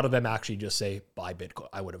lot of them actually just say, buy Bitcoin.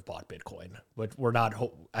 I would have bought Bitcoin, but we're not,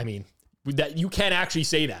 I mean, that you can't actually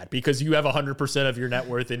say that because you have 100% of your net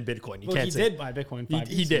worth in Bitcoin. He did buy Bitcoin 5 years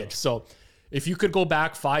ago. He did. So if you could go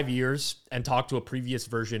back 5 years and talk to a previous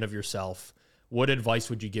version of yourself, what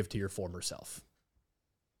advice would you give to your former self?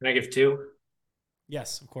 Can I give 2?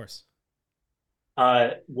 Yes, of course.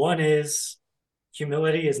 One is,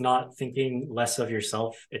 humility is not thinking less of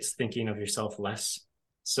yourself. It's thinking of yourself less.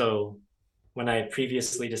 So when I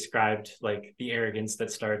previously described like the arrogance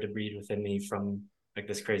that started to breed within me from like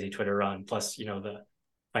this crazy Twitter run, plus, you know, the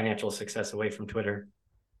financial success away from Twitter.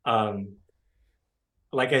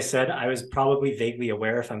 Like I said, I was probably vaguely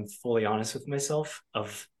aware, if I'm fully honest with myself,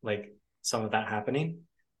 of like some of that happening,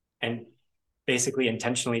 and basically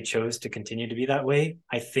intentionally chose to continue to be that way.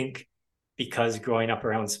 I think because growing up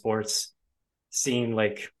around sports, seeing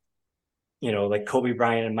like, you know, like Kobe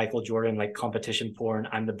Bryant and Michael Jordan, like competition porn,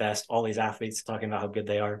 I'm the best, all these athletes talking about how good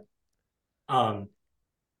they are.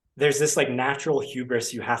 There's this like natural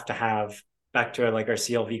hubris you have to have, back to like our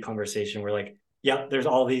CLV conversation, where like, yeah, there's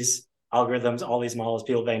all these algorithms, all these models,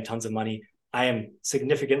 people paying tons of money. I am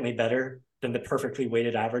significantly better than the perfectly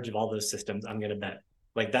weighted average of all those systems, I'm going to bet.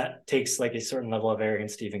 Like, that takes like a certain level of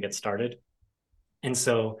arrogance to even get started. And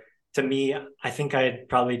so to me, I think I had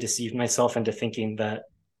probably deceived myself into thinking that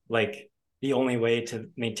like the only way to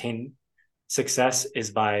maintain success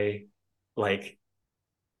is by like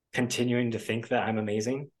continuing to think that I'm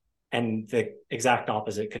amazing. And the exact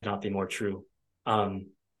opposite could not be more true.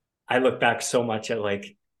 I look back so much at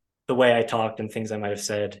like the way I talked and things I might have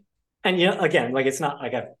said. And, you know, again, like, it's not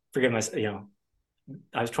like I forgive myself, you know,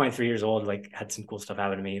 I was 23 years old, like had some cool stuff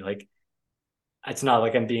happen to me. Like, it's not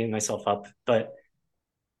like I'm beating myself up, but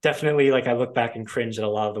definitely like I look back and cringe at a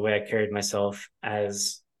lot of the way I carried myself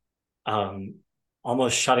as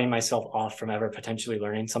almost shutting myself off from ever potentially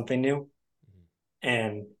learning something new.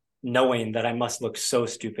 And knowing that I must look so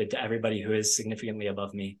stupid to everybody who is significantly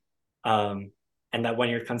above me. And that when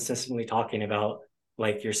you're consistently talking about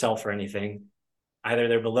like yourself or anything, either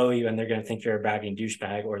they're below you and they're going to think you're a bragging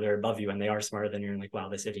douchebag, or they're above you and they are smarter than you and like, wow,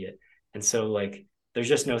 this idiot. And so like, there's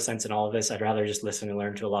just no sense in all of this. I'd rather just listen and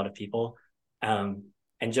learn to a lot of people. And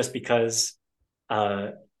just because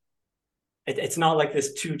it's not like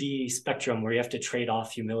this 2D spectrum where you have to trade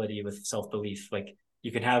off humility with self-belief. Like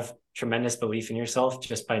you can have tremendous belief in yourself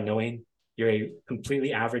just by knowing you're a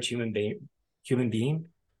completely average human being,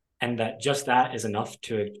 and that just that is enough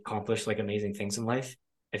to accomplish like amazing things in life.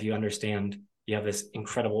 If you understand you have this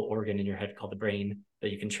incredible organ in your head called the brain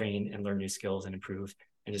that you can train and learn new skills and improve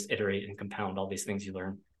and just iterate and compound all these things you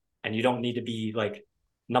learn. And you don't need to be like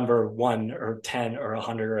number 1 or 10 or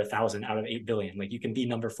 100 or 1,000 out of 8 billion. Like you can be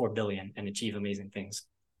number 4 billion and achieve amazing things.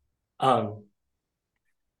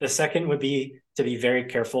 The second would be to be very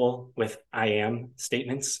careful with I am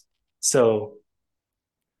statements. So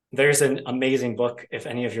there's an amazing book, if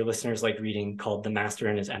any of your listeners like reading, called The Master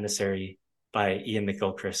and His Emissary by Ian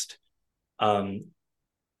McGilchrist.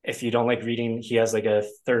 If you don't like reading, he has like a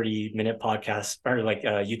 30-minute podcast or like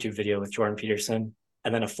a YouTube video with Jordan Peterson,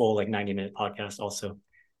 and then a full like 90-minute podcast also.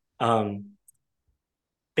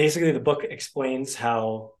 Basically, the book explains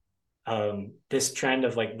how this trend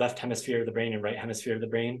of like left hemisphere of the brain and right hemisphere of the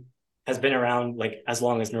brain has been around like as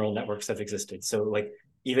long as neural networks have existed. So like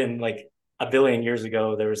even like a billion years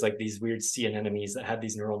ago, there was like these weird sea anemones that had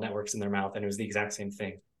these neural networks in their mouth, and it was the exact same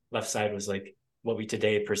thing. Left side was like what we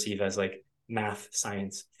today perceive as like math,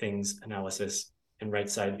 science, things, analysis, and right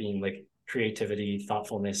side being like creativity,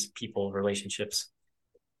 thoughtfulness, people, relationships.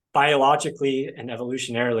 Biologically and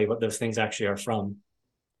evolutionarily, what those things actually are from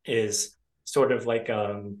is sort of like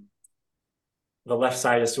the left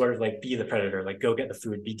side is sort of like be the predator, like go get the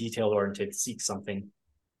food, be detail oriented, seek something.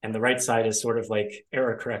 And the right side is sort of like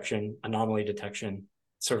error correction, anomaly detection,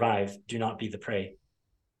 survive, do not be the prey.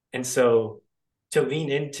 And so to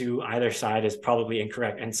lean into either side is probably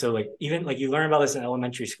incorrect. And so like even like you learn about this in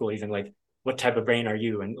elementary school, even like what type of brain are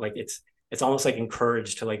you? And like it's almost like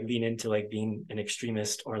encouraged to like lean into like being an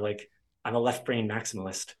extremist, or like I'm a left brain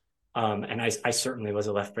maximalist. And I certainly was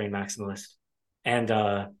a left brain maximalist.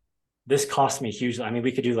 And this cost me hugely. I mean,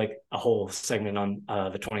 we could do like a whole segment on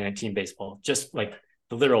the 2019 baseball, just like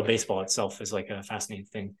the literal baseball itself is like a fascinating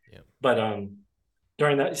thing. Yeah. But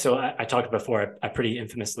during that, so I talked before, I pretty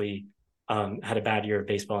infamously had a bad year of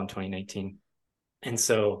baseball in 2019. And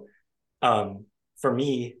so for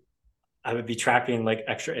me, I would be tracking like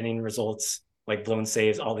extra inning results, like blown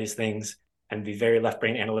saves, all these things, and be very left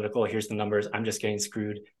brain analytical. Here's the numbers. I'm just getting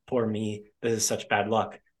screwed. Poor me. This is such bad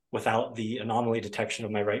luck. Without the anomaly detection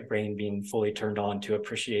of my right brain being fully turned on to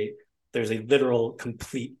appreciate there's a literal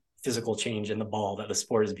complete physical change in the ball that the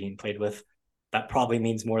sport is being played with. That probably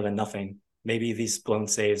means more than nothing. Maybe these blown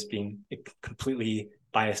saves being completely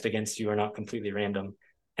biased against you are not completely random.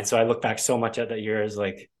 And so I look back so much at that year as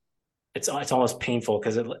like, it's almost painful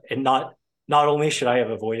because it not only should I have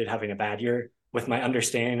avoided having a bad year with my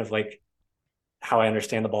understanding of like how I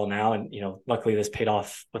understand the ball now. And, you know, luckily this paid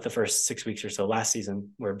off with the first 6 weeks or so last season,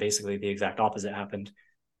 where basically the exact opposite happened.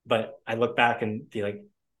 But I look back and be like,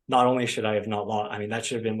 not only should I have not lost, I mean, that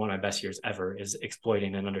should have been one of my best years ever, is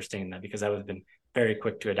exploiting and understanding that, because I would have been very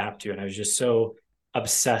quick to adapt to. And I was just so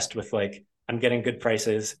obsessed with like, I'm getting good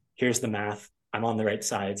prices. Here's the math. I'm on the right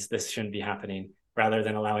sides. This shouldn't be happening, rather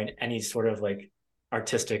than allowing any sort of like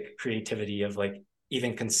artistic creativity of like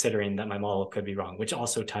even considering that my model could be wrong, which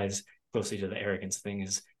also ties closely to the arrogance thing.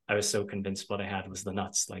 Is I was so convinced what I had was the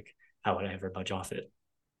nuts. Like, how would I ever budge off it?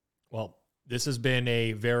 Well, this has been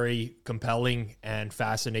a very compelling and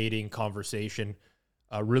fascinating conversation.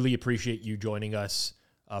 Really appreciate you joining us.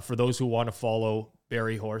 For those who want to follow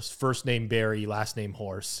Berryhorse, first name Barry, last name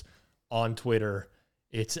Horse, on Twitter,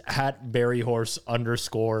 it's at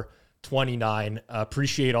Berryhorse_29.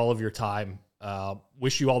 Appreciate all of your time.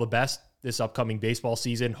 Wish you all the best this upcoming baseball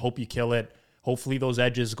season. Hope you kill it. Hopefully those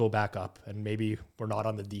edges go back up and maybe we're not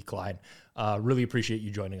on the decline. Really appreciate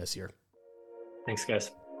you joining us here. Thanks,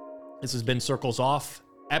 guys. This has been Circles Off,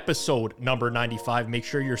 episode number 95. Make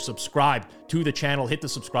sure you're subscribed to the channel. Hit the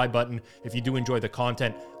subscribe button if you do enjoy the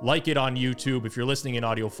content. Like it on YouTube. If you're listening in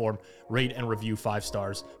audio form, rate and review 5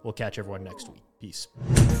 stars. We'll catch everyone next week. Peace.